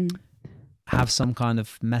have some kind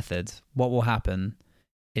of method, what will happen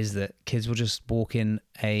is that kids will just walk in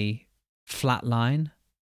a flat line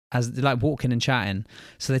as they're like walking and chatting.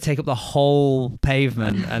 So they take up the whole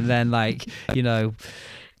pavement, and then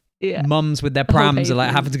mums with their prams are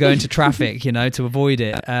like having to go into traffic, to avoid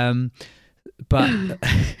it. But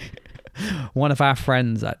one of our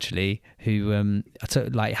friends actually, who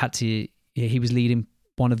he was leading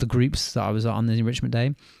one of the groups that I was on the enrichment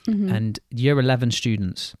day, and year 11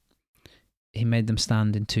 students, he made them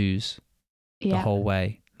stand in twos the whole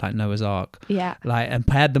way, like Noah's Ark. Yeah. Like, and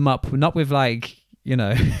paired them up, not with like, you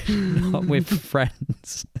know, not with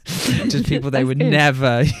friends, just people they would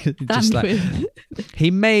never just like.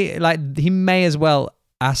 He may as well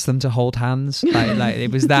ask them to hold hands. Like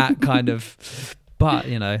it was that kind of, but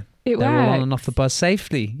you know, they were on and off the bus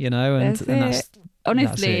safely, you know, and that's honestly,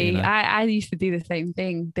 that's it, you know? I used to do the same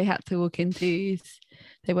thing. They had to walk in twos.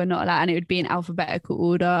 They were not allowed, and it would be in alphabetical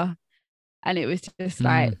order. And it was just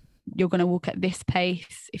like, you're going to walk at this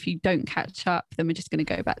pace. If you don't catch up, then we're just going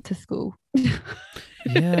to go back to school.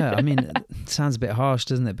 Yeah, I mean, it sounds a bit harsh,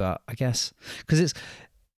 doesn't it? But I guess because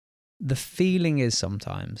the feeling is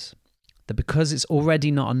sometimes that because it's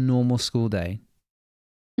already not a normal school day,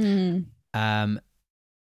 the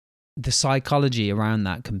psychology around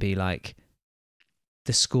that can be like,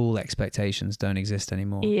 the school expectations don't exist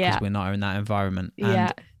anymore because we're not in that environment.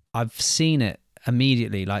 And I've seen it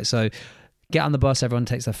immediately. Like, so get on the bus, everyone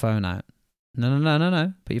takes their phone out.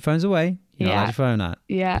 No. Put your phones away. You're not allowed your phone out.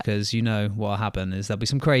 Yeah. Because you know what will happen is there'll be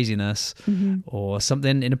some craziness or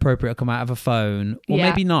something inappropriate will come out of a phone. Or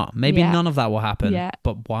maybe not. Maybe none of that will happen. Yeah.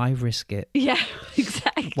 But why risk it? Yeah,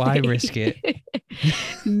 exactly. Why risk it?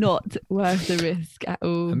 Not worth the risk at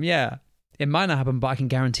all. Yeah. It might not happen, but I can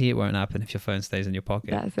guarantee it won't happen if your phone stays in your pocket.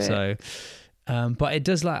 That's it. So, but it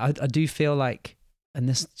does, like, I do feel like, and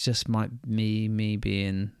this just might me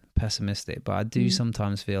being pessimistic, but I do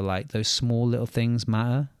sometimes feel like those small little things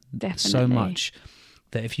matter so much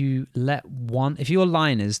that if your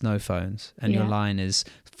line is no phones and your line is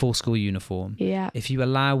full school uniform, if you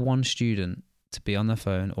allow one student to be on their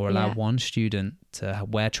phone or allow one student to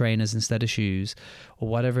wear trainers instead of shoes or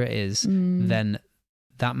whatever it is, then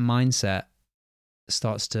that mindset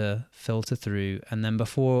starts to filter through, and then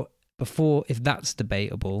before if that's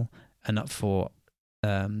debatable and up for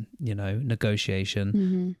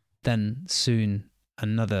negotiation, then soon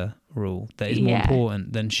another rule that is more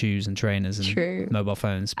important than shoes and trainers and mobile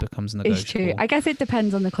phones becomes negotiable. It's true. I guess it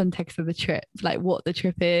depends on the context of the trip, like what the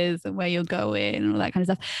trip is and where you're going and all that kind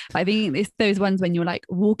of stuff. But I think it's those ones when you're like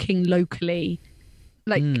walking locally,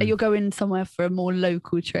 like you're going somewhere for a more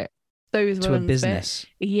local trip. Those to ones, a business.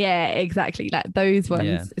 Yeah, exactly. Like those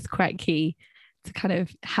ones is quite key to kind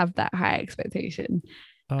of have that high expectation.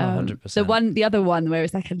 100%. The other one where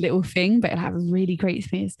it's like a little thing, but it'll have a really great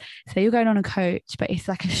experience. So you're going on a coach, but it's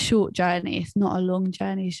like a short journey. It's not a long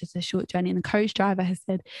journey. It's just a short journey. And the coach driver has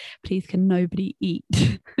said, please, can nobody eat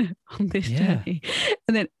on this journey?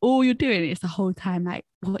 And then all you're doing is the whole time, like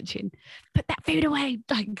watching, put that food away.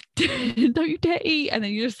 Like, don't you dare eat. And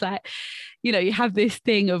then you're just like, you know, you have this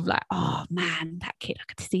thing of like, oh man, that kid, I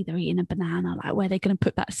could see they're eating a banana. Like, where are they going to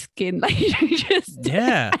put that skin? Like, you just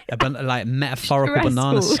like metaphorical stressful.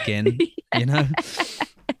 Banana skin, you know.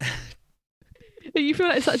 You feel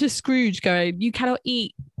like such a Scrooge going, you cannot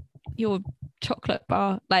eat your chocolate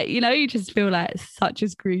bar. Like, you know, you just feel like such a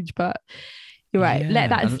Scrooge. But you're right. Let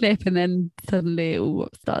that slip, and then suddenly it all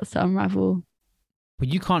starts to unravel.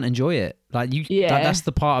 But you can't enjoy it. Like that's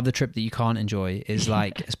the part of the trip that you can't enjoy. Is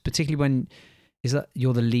like, particularly when is that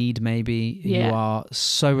you're the lead. Maybe you are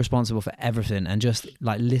so responsible for everything, and just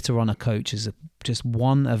like litter on a coach is just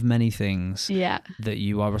one of many things that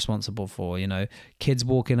you are responsible for. You know, kids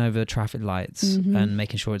walking over traffic lights and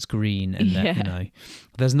making sure it's green, and that, you know,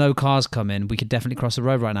 there's no cars coming. We could definitely cross the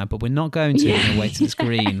road right now, but we're not going to. We're going to wait till it's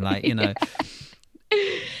green. Like, you know.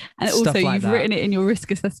 And also, you've written it in your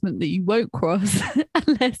risk assessment that you won't cross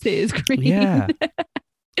unless it is green. Yeah.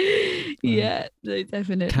 Yeah, no,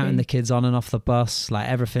 definitely. Counting the kids on and off the bus, like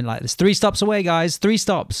everything. Like, there's 3 stops away, guys. 3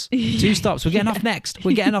 stops. 2 stops. We're getting off next.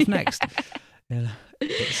 We're getting off next. Yeah.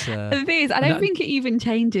 The thing is, I don't think it even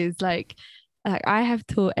changes. Like I have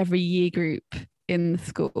taught every year group in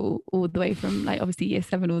school, all the way from like obviously year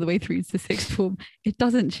 7 all the way through to 6th form. It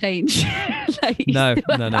doesn't change. Like, no.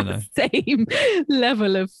 Same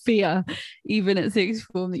level of fear, even at 6th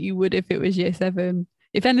form, that you would if it was year 7.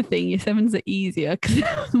 If anything, year 7s are easier because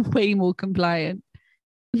they're way more compliant.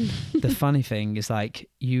 The funny thing is, like,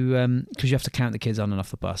 you because you have to count the kids on and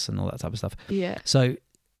off the bus and all that type of stuff. Yeah. So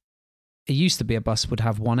it used to be a bus would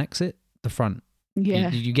have one exit, the front. Yeah.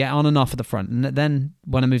 You get on and off at the front. And then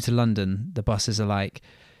when I moved to London, the buses are like,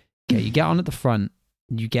 okay, you get on at the front,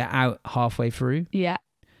 you get out halfway through. Yeah.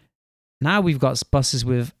 Now we've got buses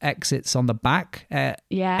with exits on the back,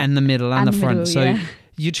 and the middle and the front. Middle, so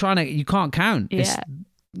you can't count. Yeah. It's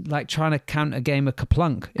like trying to count a game of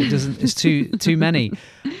Kaplunk. It doesn't. It's too many.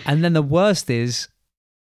 And then the worst is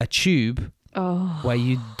a tube where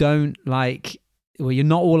you don't like. Well, you're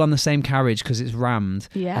not all on the same carriage because it's rammed.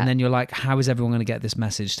 Yeah. And then you're like, how is everyone going to get this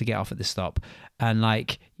message to get off at this stop? And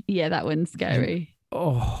like, that one's scary.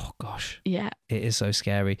 Oh gosh. Yeah. It is so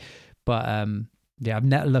scary. But yeah, I've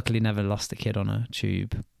luckily never lost a kid on a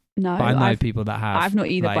tube. No, but I know people that have. I've not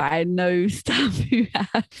either, like, but I know staff who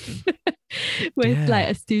have. With like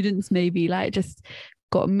a student's maybe like just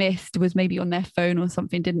got missed, was maybe on their phone or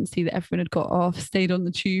something, didn't see that everyone had got off, stayed on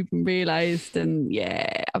the tube and realised. And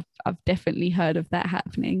yeah, I've definitely heard of that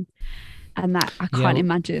happening. And that I can't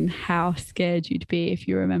imagine how scared you'd be if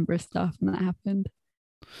you were a member of staff and that happened.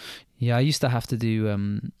 Yeah, I used to have to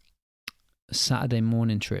do Saturday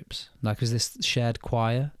morning trips, like, was this shared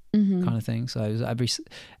choir kind of thing. So it was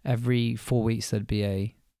every 4 weeks there'd be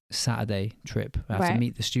a Saturday trip. I have to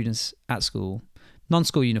meet the students at school,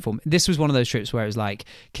 non-school uniform. This was one of those trips where it was like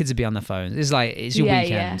kids would be on their phones. It's like it's your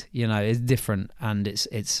weekend, you know. It's different, and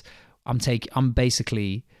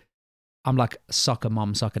I'm like soccer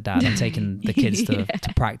mom, soccer dad. I'm taking the kids to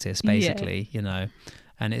practice, basically, you know,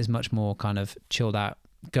 and it is much more kind of chilled out.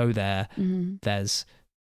 Go there.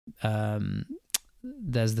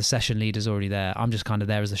 There's the session leaders already there. I'm just kind of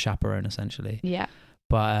there as a chaperone, essentially. Yeah.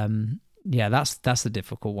 But yeah, that's the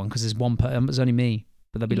difficult one, because there's it's only me.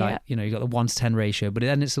 But they'll be like, you know, you got the 1-to-10 ratio, but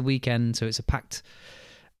then it's the weekend, so it's a packed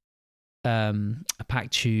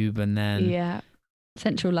tube, and then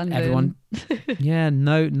Central London. Everyone,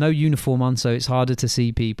 no uniform on, so it's harder to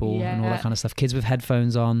see people and all that kind of stuff. Kids with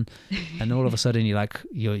headphones on, and all of a sudden you're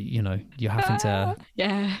having to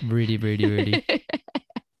really, really, really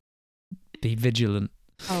be vigilant.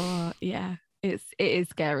 Oh yeah, it is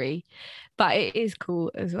scary, but it is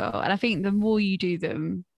cool as well. And I think the more you do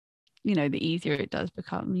them, you know, the easier it does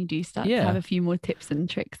become. You do start to have a few more tips and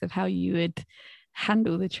tricks of how you would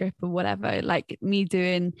handle the trip or whatever. Like me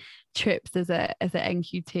doing trips as an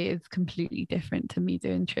NQT is completely different to me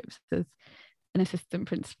doing trips as an assistant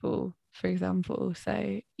principal, for example.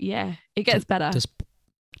 So yeah, it gets better.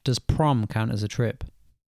 Does prom count as a trip?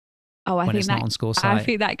 Oh, I think it's not on school site? I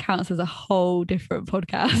think that counts as a whole different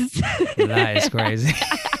podcast. That is crazy.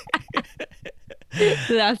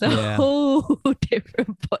 That's a whole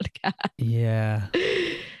different podcast. Yeah.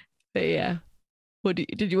 But yeah,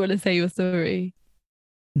 did you want to say your story?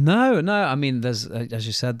 No. I mean, there's, as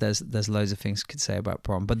you said, there's loads of things you could say about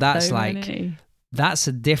prom, but that's that's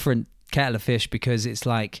a different kettle of fish, because it's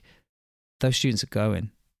like those students are going.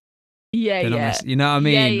 Yeah. You know what I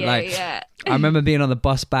mean? Yeah. I remember being on the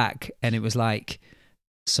bus back, and it was like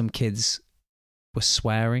some kids were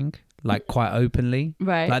swearing like quite openly.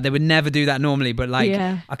 Right. Like they would never do that normally, but like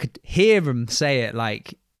I could hear them say it,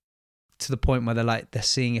 like to the point where they're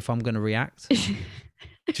seeing if I'm going to react. Do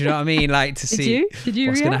you know what I mean? Like to see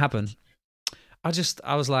what's going to happen.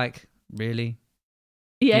 I was like, really?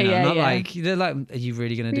 Yeah, not like, they're like, are you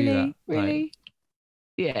really going to do that? Really? Like,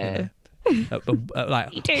 yeah. At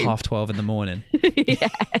like 12:30 in the morning.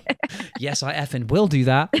 Yes, I effing will do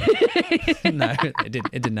that. No, it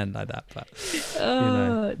didn't end like that. But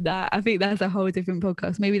I think that's a whole different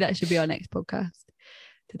podcast. Maybe that should be our next podcast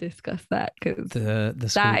to discuss that, because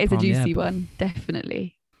that is a juicy one,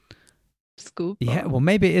 definitely. School prom. Yeah, well,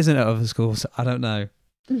 maybe it isn't at other schools. I don't know.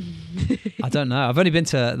 I've only been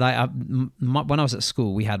to when I was at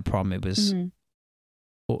school, we had prom. It was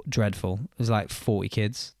dreadful. It was like 40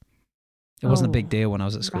 kids. It wasn't a big deal when I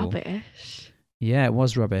was at school. Rubbish. Yeah, it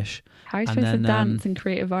was rubbish. How are you supposed to dance and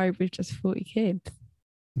create a vibe with just 40 kids?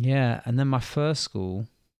 Yeah, and then my first school,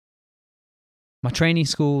 my training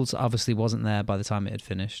schools obviously wasn't there by the time it had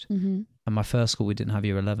finished. And my first school, we didn't have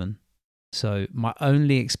year 11. So my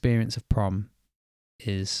only experience of prom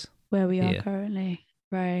is where we are currently.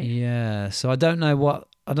 Right. Yeah. So I don't know what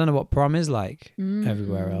prom is like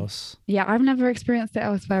everywhere else. Yeah, I've never experienced it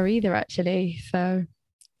elsewhere either, actually. So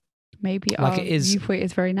maybe our viewpoint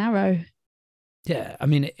is very narrow. Yeah, I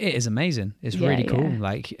mean, it is amazing. It's really cool. Yeah.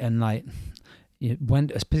 Like, and like,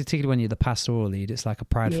 particularly when you're the pastoral lead, it's like a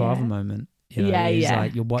proud father moment. You know, it's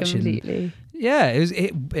like you're watching. Completely. Yeah,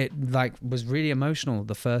 it like was really emotional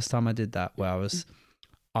the first time I did that, where I was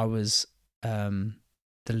the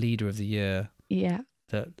leader of the year. Yeah.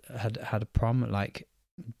 That had a prom, like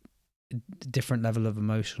different level of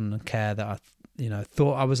emotion and care that I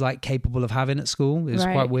thought I was like capable of having at school. It was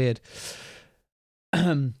quite weird.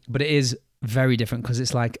 But it is very different, because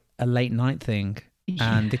it's like a late night thing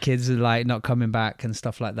and the kids are like not coming back and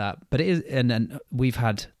stuff like that. But it is, and we've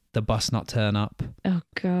had the bus not turn up. Oh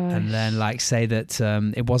god. And then like say that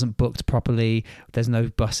it wasn't booked properly, there's no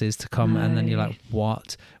buses to come, and then you're like,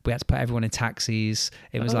 what? We had to put everyone in taxis.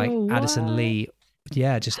 It was like Addison Lee.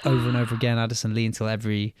 Yeah, just over and over again, Addison Lee, until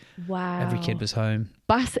every kid was home.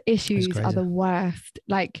 Bus issues are the worst.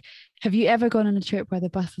 Like, have you ever gone on a trip where the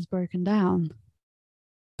bus was broken down?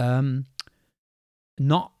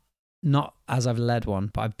 Not as I've led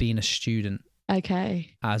one, but I've been a student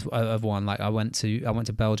Okay. As of one, like I went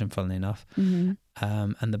to Belgium, funnily enough, Mm-hmm.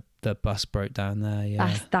 And the bus broke down there.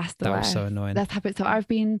 Yeah, That's the that worst. was so annoying. That's happened. So I've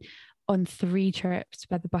been on 3 trips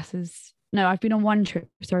where the buses. No, I've been on 1 trip,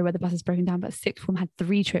 sorry, where the bus has broken down, but sixth form had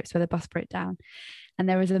 3 trips where the bus broke down. And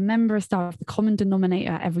there was a member of staff, the common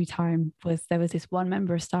denominator every time was there was this one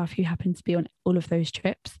member of staff who happened to be on all of those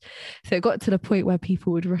trips. So it got to the point where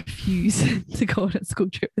people would refuse to go on a school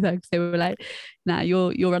trip with her because they were like, nah,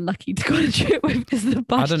 you're unlucky to go on a trip with this. The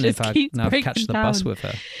bus I don't know if I'd catch the bus with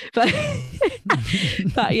her.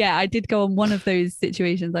 But yeah, I did go on one of those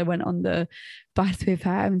situations. I went on the bus with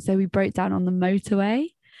her. And so we broke down on the motorway.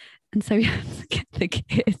 And so we had to get the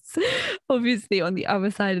kids obviously on the other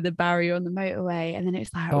side of the barrier on the motorway. And then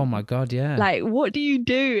it's like, oh my God, yeah. Like, what do you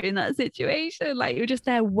do in that situation? Like, you're just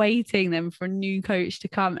there waiting then for a new coach to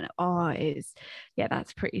come. And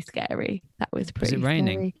that's pretty scary. That was pretty Was it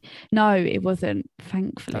raining? Scary. No, it wasn't,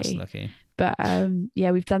 thankfully. That's lucky. But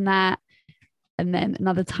yeah, we've done that. And then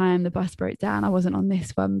another time the bus broke down. I wasn't on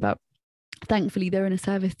this one, but thankfully they're in a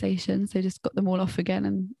service station. So just got them all off again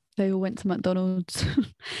and they all went to McDonald's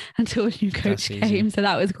until a new coach came. So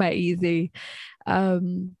that was quite easy. But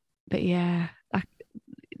yeah,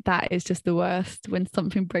 that is just the worst when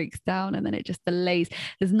something breaks down and then it just delays.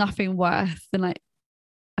 There's nothing worse than like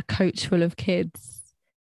a coach full of kids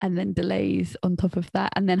and then delays on top of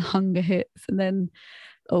that, and then hunger hits, and then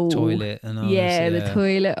toilet and all the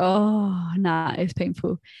toilet. Oh, nah, it's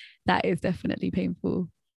painful. That is definitely painful.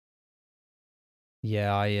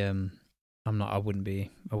 Yeah, I wouldn't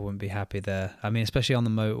be happy there. I mean, especially on the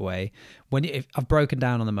motorway. I've broken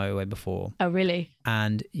down on the motorway before. Oh, really?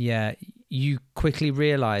 And yeah, you quickly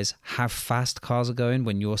realize how fast cars are going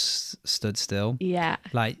when you're stood still. Yeah.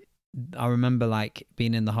 Like, I remember like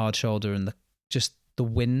being in the hard shoulder and just the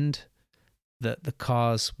wind that the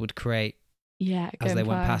cars would create. Yeah. As they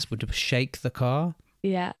went past would shake the car.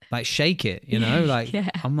 Yeah. Like shake it, like, yeah.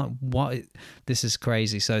 I'm like, what? This is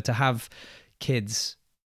crazy. So to have kids,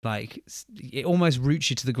 like, it almost roots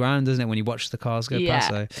you to the ground, doesn't it, when you watch the cars go past?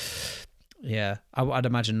 So yeah, I'd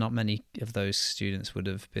imagine not many of those students would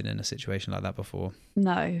have been in a situation like that before.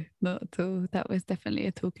 No, not at all. That was definitely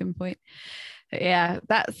a talking point. But yeah,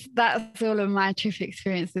 that's all of my trip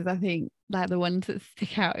experiences. I think like the ones that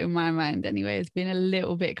stick out in my mind anyway has been a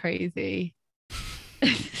little bit crazy.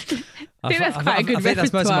 I think that's quite a good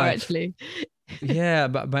repertoire, actually. Yeah,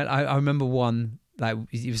 but I remember one. Like,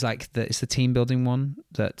 it was like it's the team building one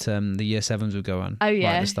that the year 7s would go on. Oh yeah,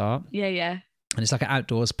 right at the start. Yeah. And it's like an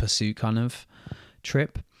outdoors pursuit kind of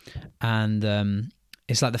trip, and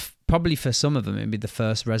it's like probably for some of them it'd be the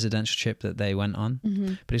first residential trip that they went on.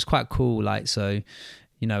 Mm-hmm. But it's quite cool. Like, so,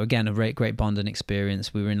 again, a great bonding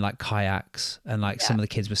experience. We were in like kayaks, and like some of the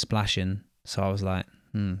kids were splashing, so I was like,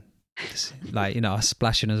 like, I was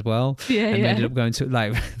splashing as well. Yeah, and we ended up going to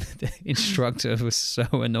like the instructor was so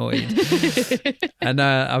annoyed, and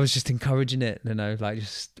I was just encouraging it. Like,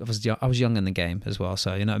 just I was young in the game as well,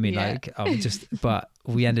 so you know what I mean. Yeah. Like, I was but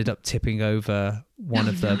we ended up tipping over one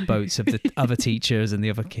of the boats of the other teachers and the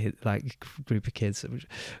other kid, like group of kids, which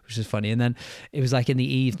is funny. And then it was like in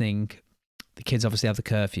the evening, the kids obviously have the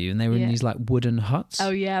curfew, and they were in these like wooden huts. Oh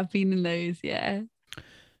yeah, I've been in those. Yeah.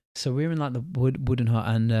 So we were in like the wooden hut,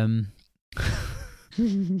 and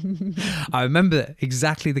I remember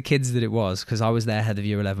exactly the kids that it was because I was there head of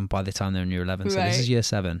year 11 by the time they're in year 11. So this is year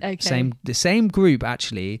 7. Okay. The same group,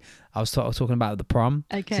 actually. I was talking about the prom.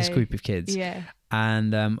 Okay. It's this group of kids. Yeah.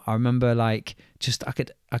 And I remember like just I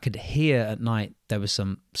could hear at night there was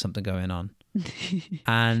something going on,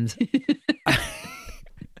 and I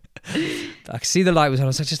could see the light was on. I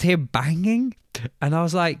was like, just hear banging, and I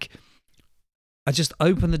was like, I just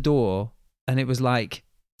opened the door, and it was like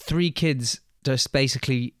 3 kids just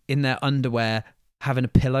basically in their underwear having a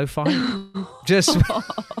pillow fight. Just, do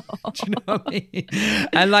you know what I mean?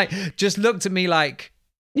 And like, just looked at me like,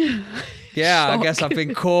 yeah, Shock. I guess I've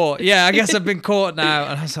been caught. Yeah, I guess I've been caught now.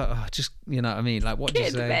 And I was like, oh, just, you know what I mean? Like, what do you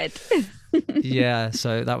say? Yeah,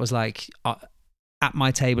 so that was like at my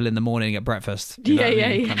table in the morning at breakfast. You know what I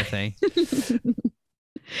mean? Kind of thing.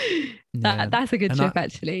 That's a good trip,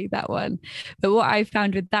 actually, that one. But what I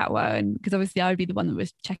found with that one, because obviously I would be the one that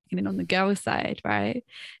was checking in on the girls' side, right?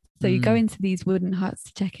 So you go into these wooden huts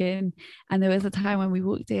to check in, and there was a time when we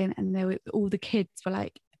walked in and all the kids were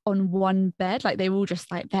like on one bed. Like they were all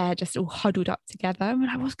just like there, just all huddled up together. And we're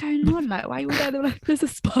like, what's going on? Like, why are you all there? They were like, there's a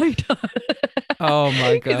spider. Oh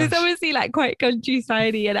my god! Because it's obviously like quite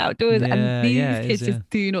countryside and outdoors, and these kids just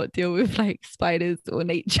do not deal with like spiders or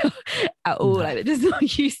nature at all. Like they're just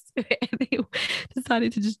not used to it, and they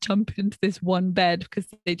decided to just jump into this one bed because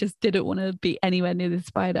they just didn't want to be anywhere near the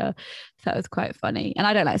spider. So that was quite funny. And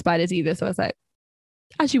I don't like spiders either, so I was like,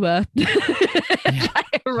 as you were,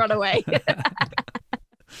 run away.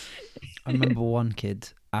 I remember one kid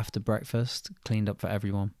after breakfast cleaned up for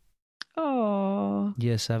everyone. Oh,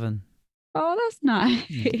 Year 7. Oh, that's nice.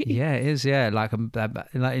 Yeah, it is. Yeah, like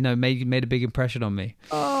made a big impression on me.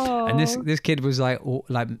 Oh, and this kid was like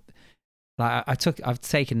I've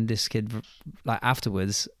taken this kid like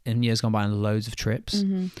afterwards in years gone by on loads of trips,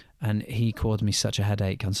 and he caused me such a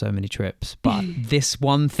headache on so many trips. But this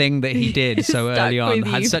one thing that he did so early on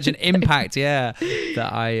had such an impact. Yeah,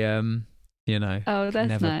 that I that's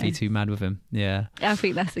never nice. be too mad with him. Yeah, I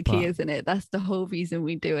think that's the key, isn't it? That's the whole reason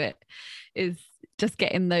we do it, is just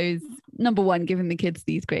getting those, number one, giving the kids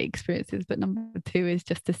these great experiences, but number two is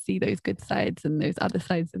just to see those good sides and those other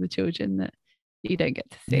sides of the children that you don't get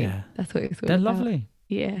to see. Yeah. That's what it's all They're about. lovely.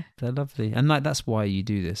 Yeah, they're lovely, and like that's why you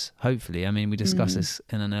do this. Hopefully, I mean, we discussed this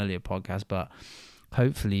in an earlier podcast, but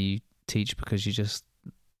hopefully you teach because you just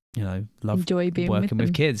love enjoy being working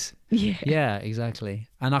with kids. Yeah, exactly.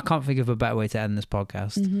 And I can't think of a better way to end this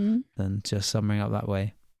podcast than just summing up that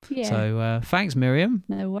way. Yeah. So thanks, Miriam.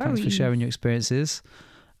 No worries. Thanks for sharing your experiences,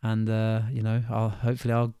 and I'll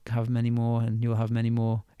have many more, and you'll have many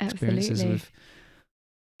more experiences with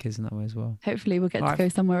kids in that way as well. Hopefully we'll get to go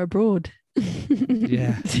somewhere abroad.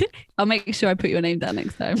 Yeah. I'll make sure I put your name down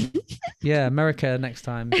next time. Yeah, America next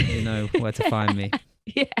time. You know where to find me.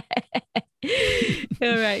 Yeah.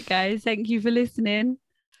 All right, guys. Thank you for listening.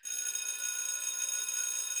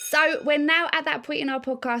 So we're now at that point in our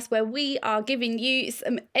podcast where we are giving you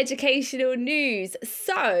some educational news.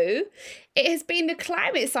 So it has been the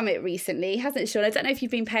Climate Summit recently, hasn't it, Sean? I don't know if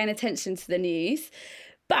you've been paying attention to the news,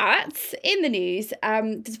 but in the news,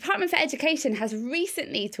 the Department for Education has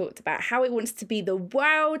recently talked about how it wants to be the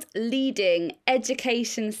world leading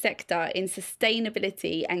education sector in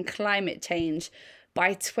sustainability and climate change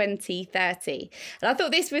by 2030. And I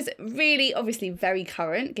thought this was really obviously very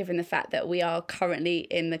current, given the fact that we are currently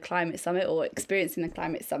in the Climate Summit or experiencing the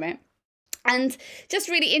Climate Summit. And just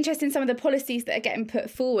really interested in some of the policies that are getting put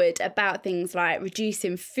forward about things like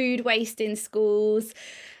reducing food waste in schools,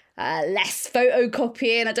 less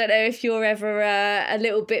photocopying. I don't know if you're ever a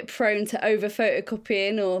little bit prone to over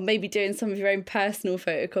photocopying or maybe doing some of your own personal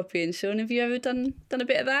photocopying. Sean, have you ever done a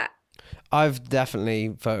bit of that? I've definitely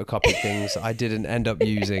photocopied things I didn't end up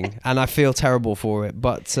using, and I feel terrible for it.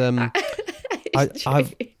 But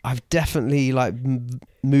I've definitely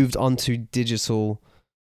moved on to digital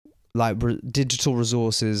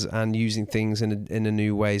resources and using things in a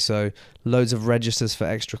new way. So loads of registers for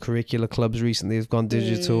extracurricular clubs recently have gone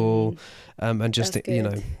digital, and just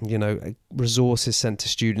resources sent to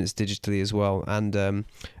students digitally as well. And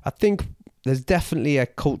I think there's definitely a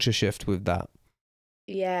culture shift with that.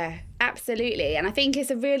 Yeah, absolutely. And I think it's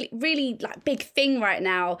a really, really big thing right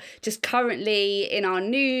now, just currently in our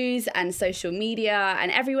news and social media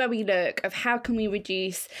and everywhere we look, of how can we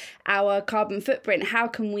reduce our carbon footprint? How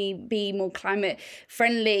can we be more climate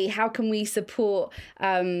friendly? How can we support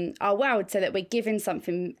our world so that we're giving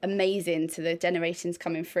something amazing to the generations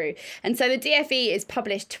coming through? And so the DFE has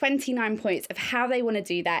published 29 points of how they want to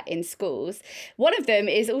do that in schools. One of them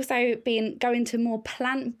is also going to more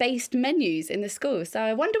plant-based menus in the schools. So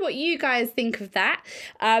I wonder what you guys think of that.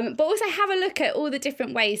 But also have a look at all the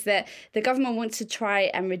different ways that the government wants to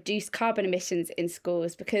try and reduce carbon emissions in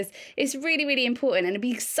schools, because it's really, really important. And it'd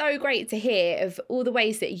be so great to hear of all the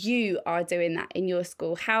ways that you are doing that in your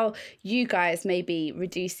school, how you guys may be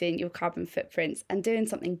reducing your carbon footprints and doing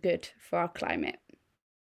something good for our climate.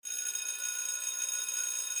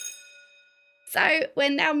 So we're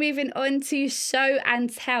now moving on to show and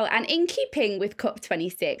tell. And in keeping with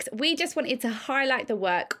COP26, we just wanted to highlight the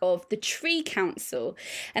work of the Tree Council.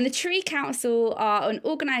 And the Tree Council are an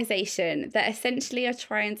organisation that essentially are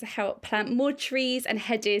trying to help plant more trees and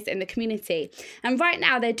hedges in the community. And right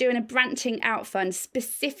now they're doing a branching out fund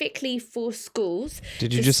specifically for schools.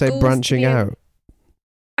 Did you just say branching out?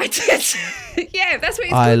 I did. Yeah, that's what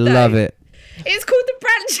it's called. I love it. It's called the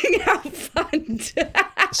Branching Out Fund.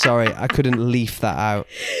 Sorry, I couldn't leaf that out.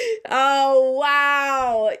 Oh,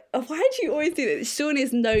 wow. Why do you always do that? Sean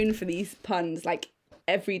is known for these puns,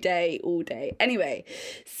 every day, all day. Anyway,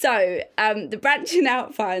 so the Branching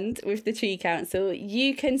Out Fund with the Tree Council,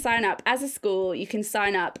 you can sign up as a school. You can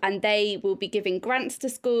sign up and they will be giving grants to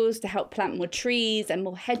schools to help plant more trees and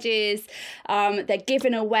more hedges. They're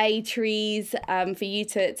giving away trees for you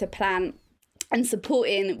to plant, and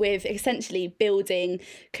supporting with essentially building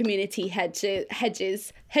community hedge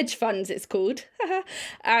funds, it's called.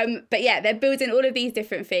 But yeah, they're building all of these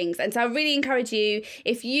different things. And so I really encourage you,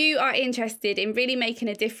 if you are interested in really making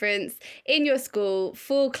a difference in your school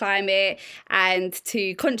for climate and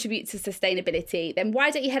to contribute to sustainability, then why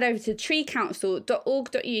don't you head over to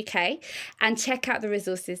treecouncil.org.uk and check out the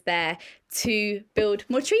resources there to build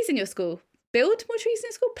more trees in your school. Build more trees in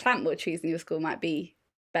your school? Plant more trees in your school might be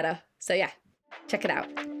better. So yeah. Check it out.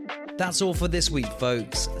 That's all for this week,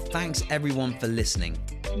 folks. Thanks everyone for listening.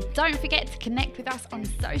 Don't forget to connect with us on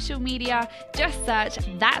social media. Just search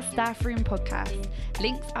That Staff Room Podcast.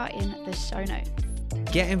 Links are in the show notes.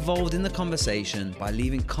 Get involved in the conversation by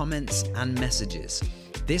leaving comments and messages.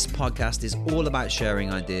 This podcast is all about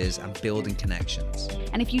sharing ideas and building connections.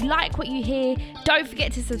 And if you like what you hear, don't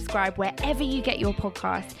forget to subscribe wherever you get your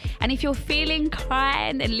podcast. And if you're feeling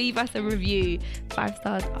kind, then leave us a review. 5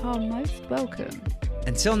 stars are most welcome.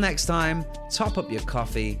 Until next time, top up your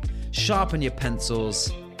coffee, sharpen your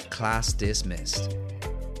pencils, class dismissed.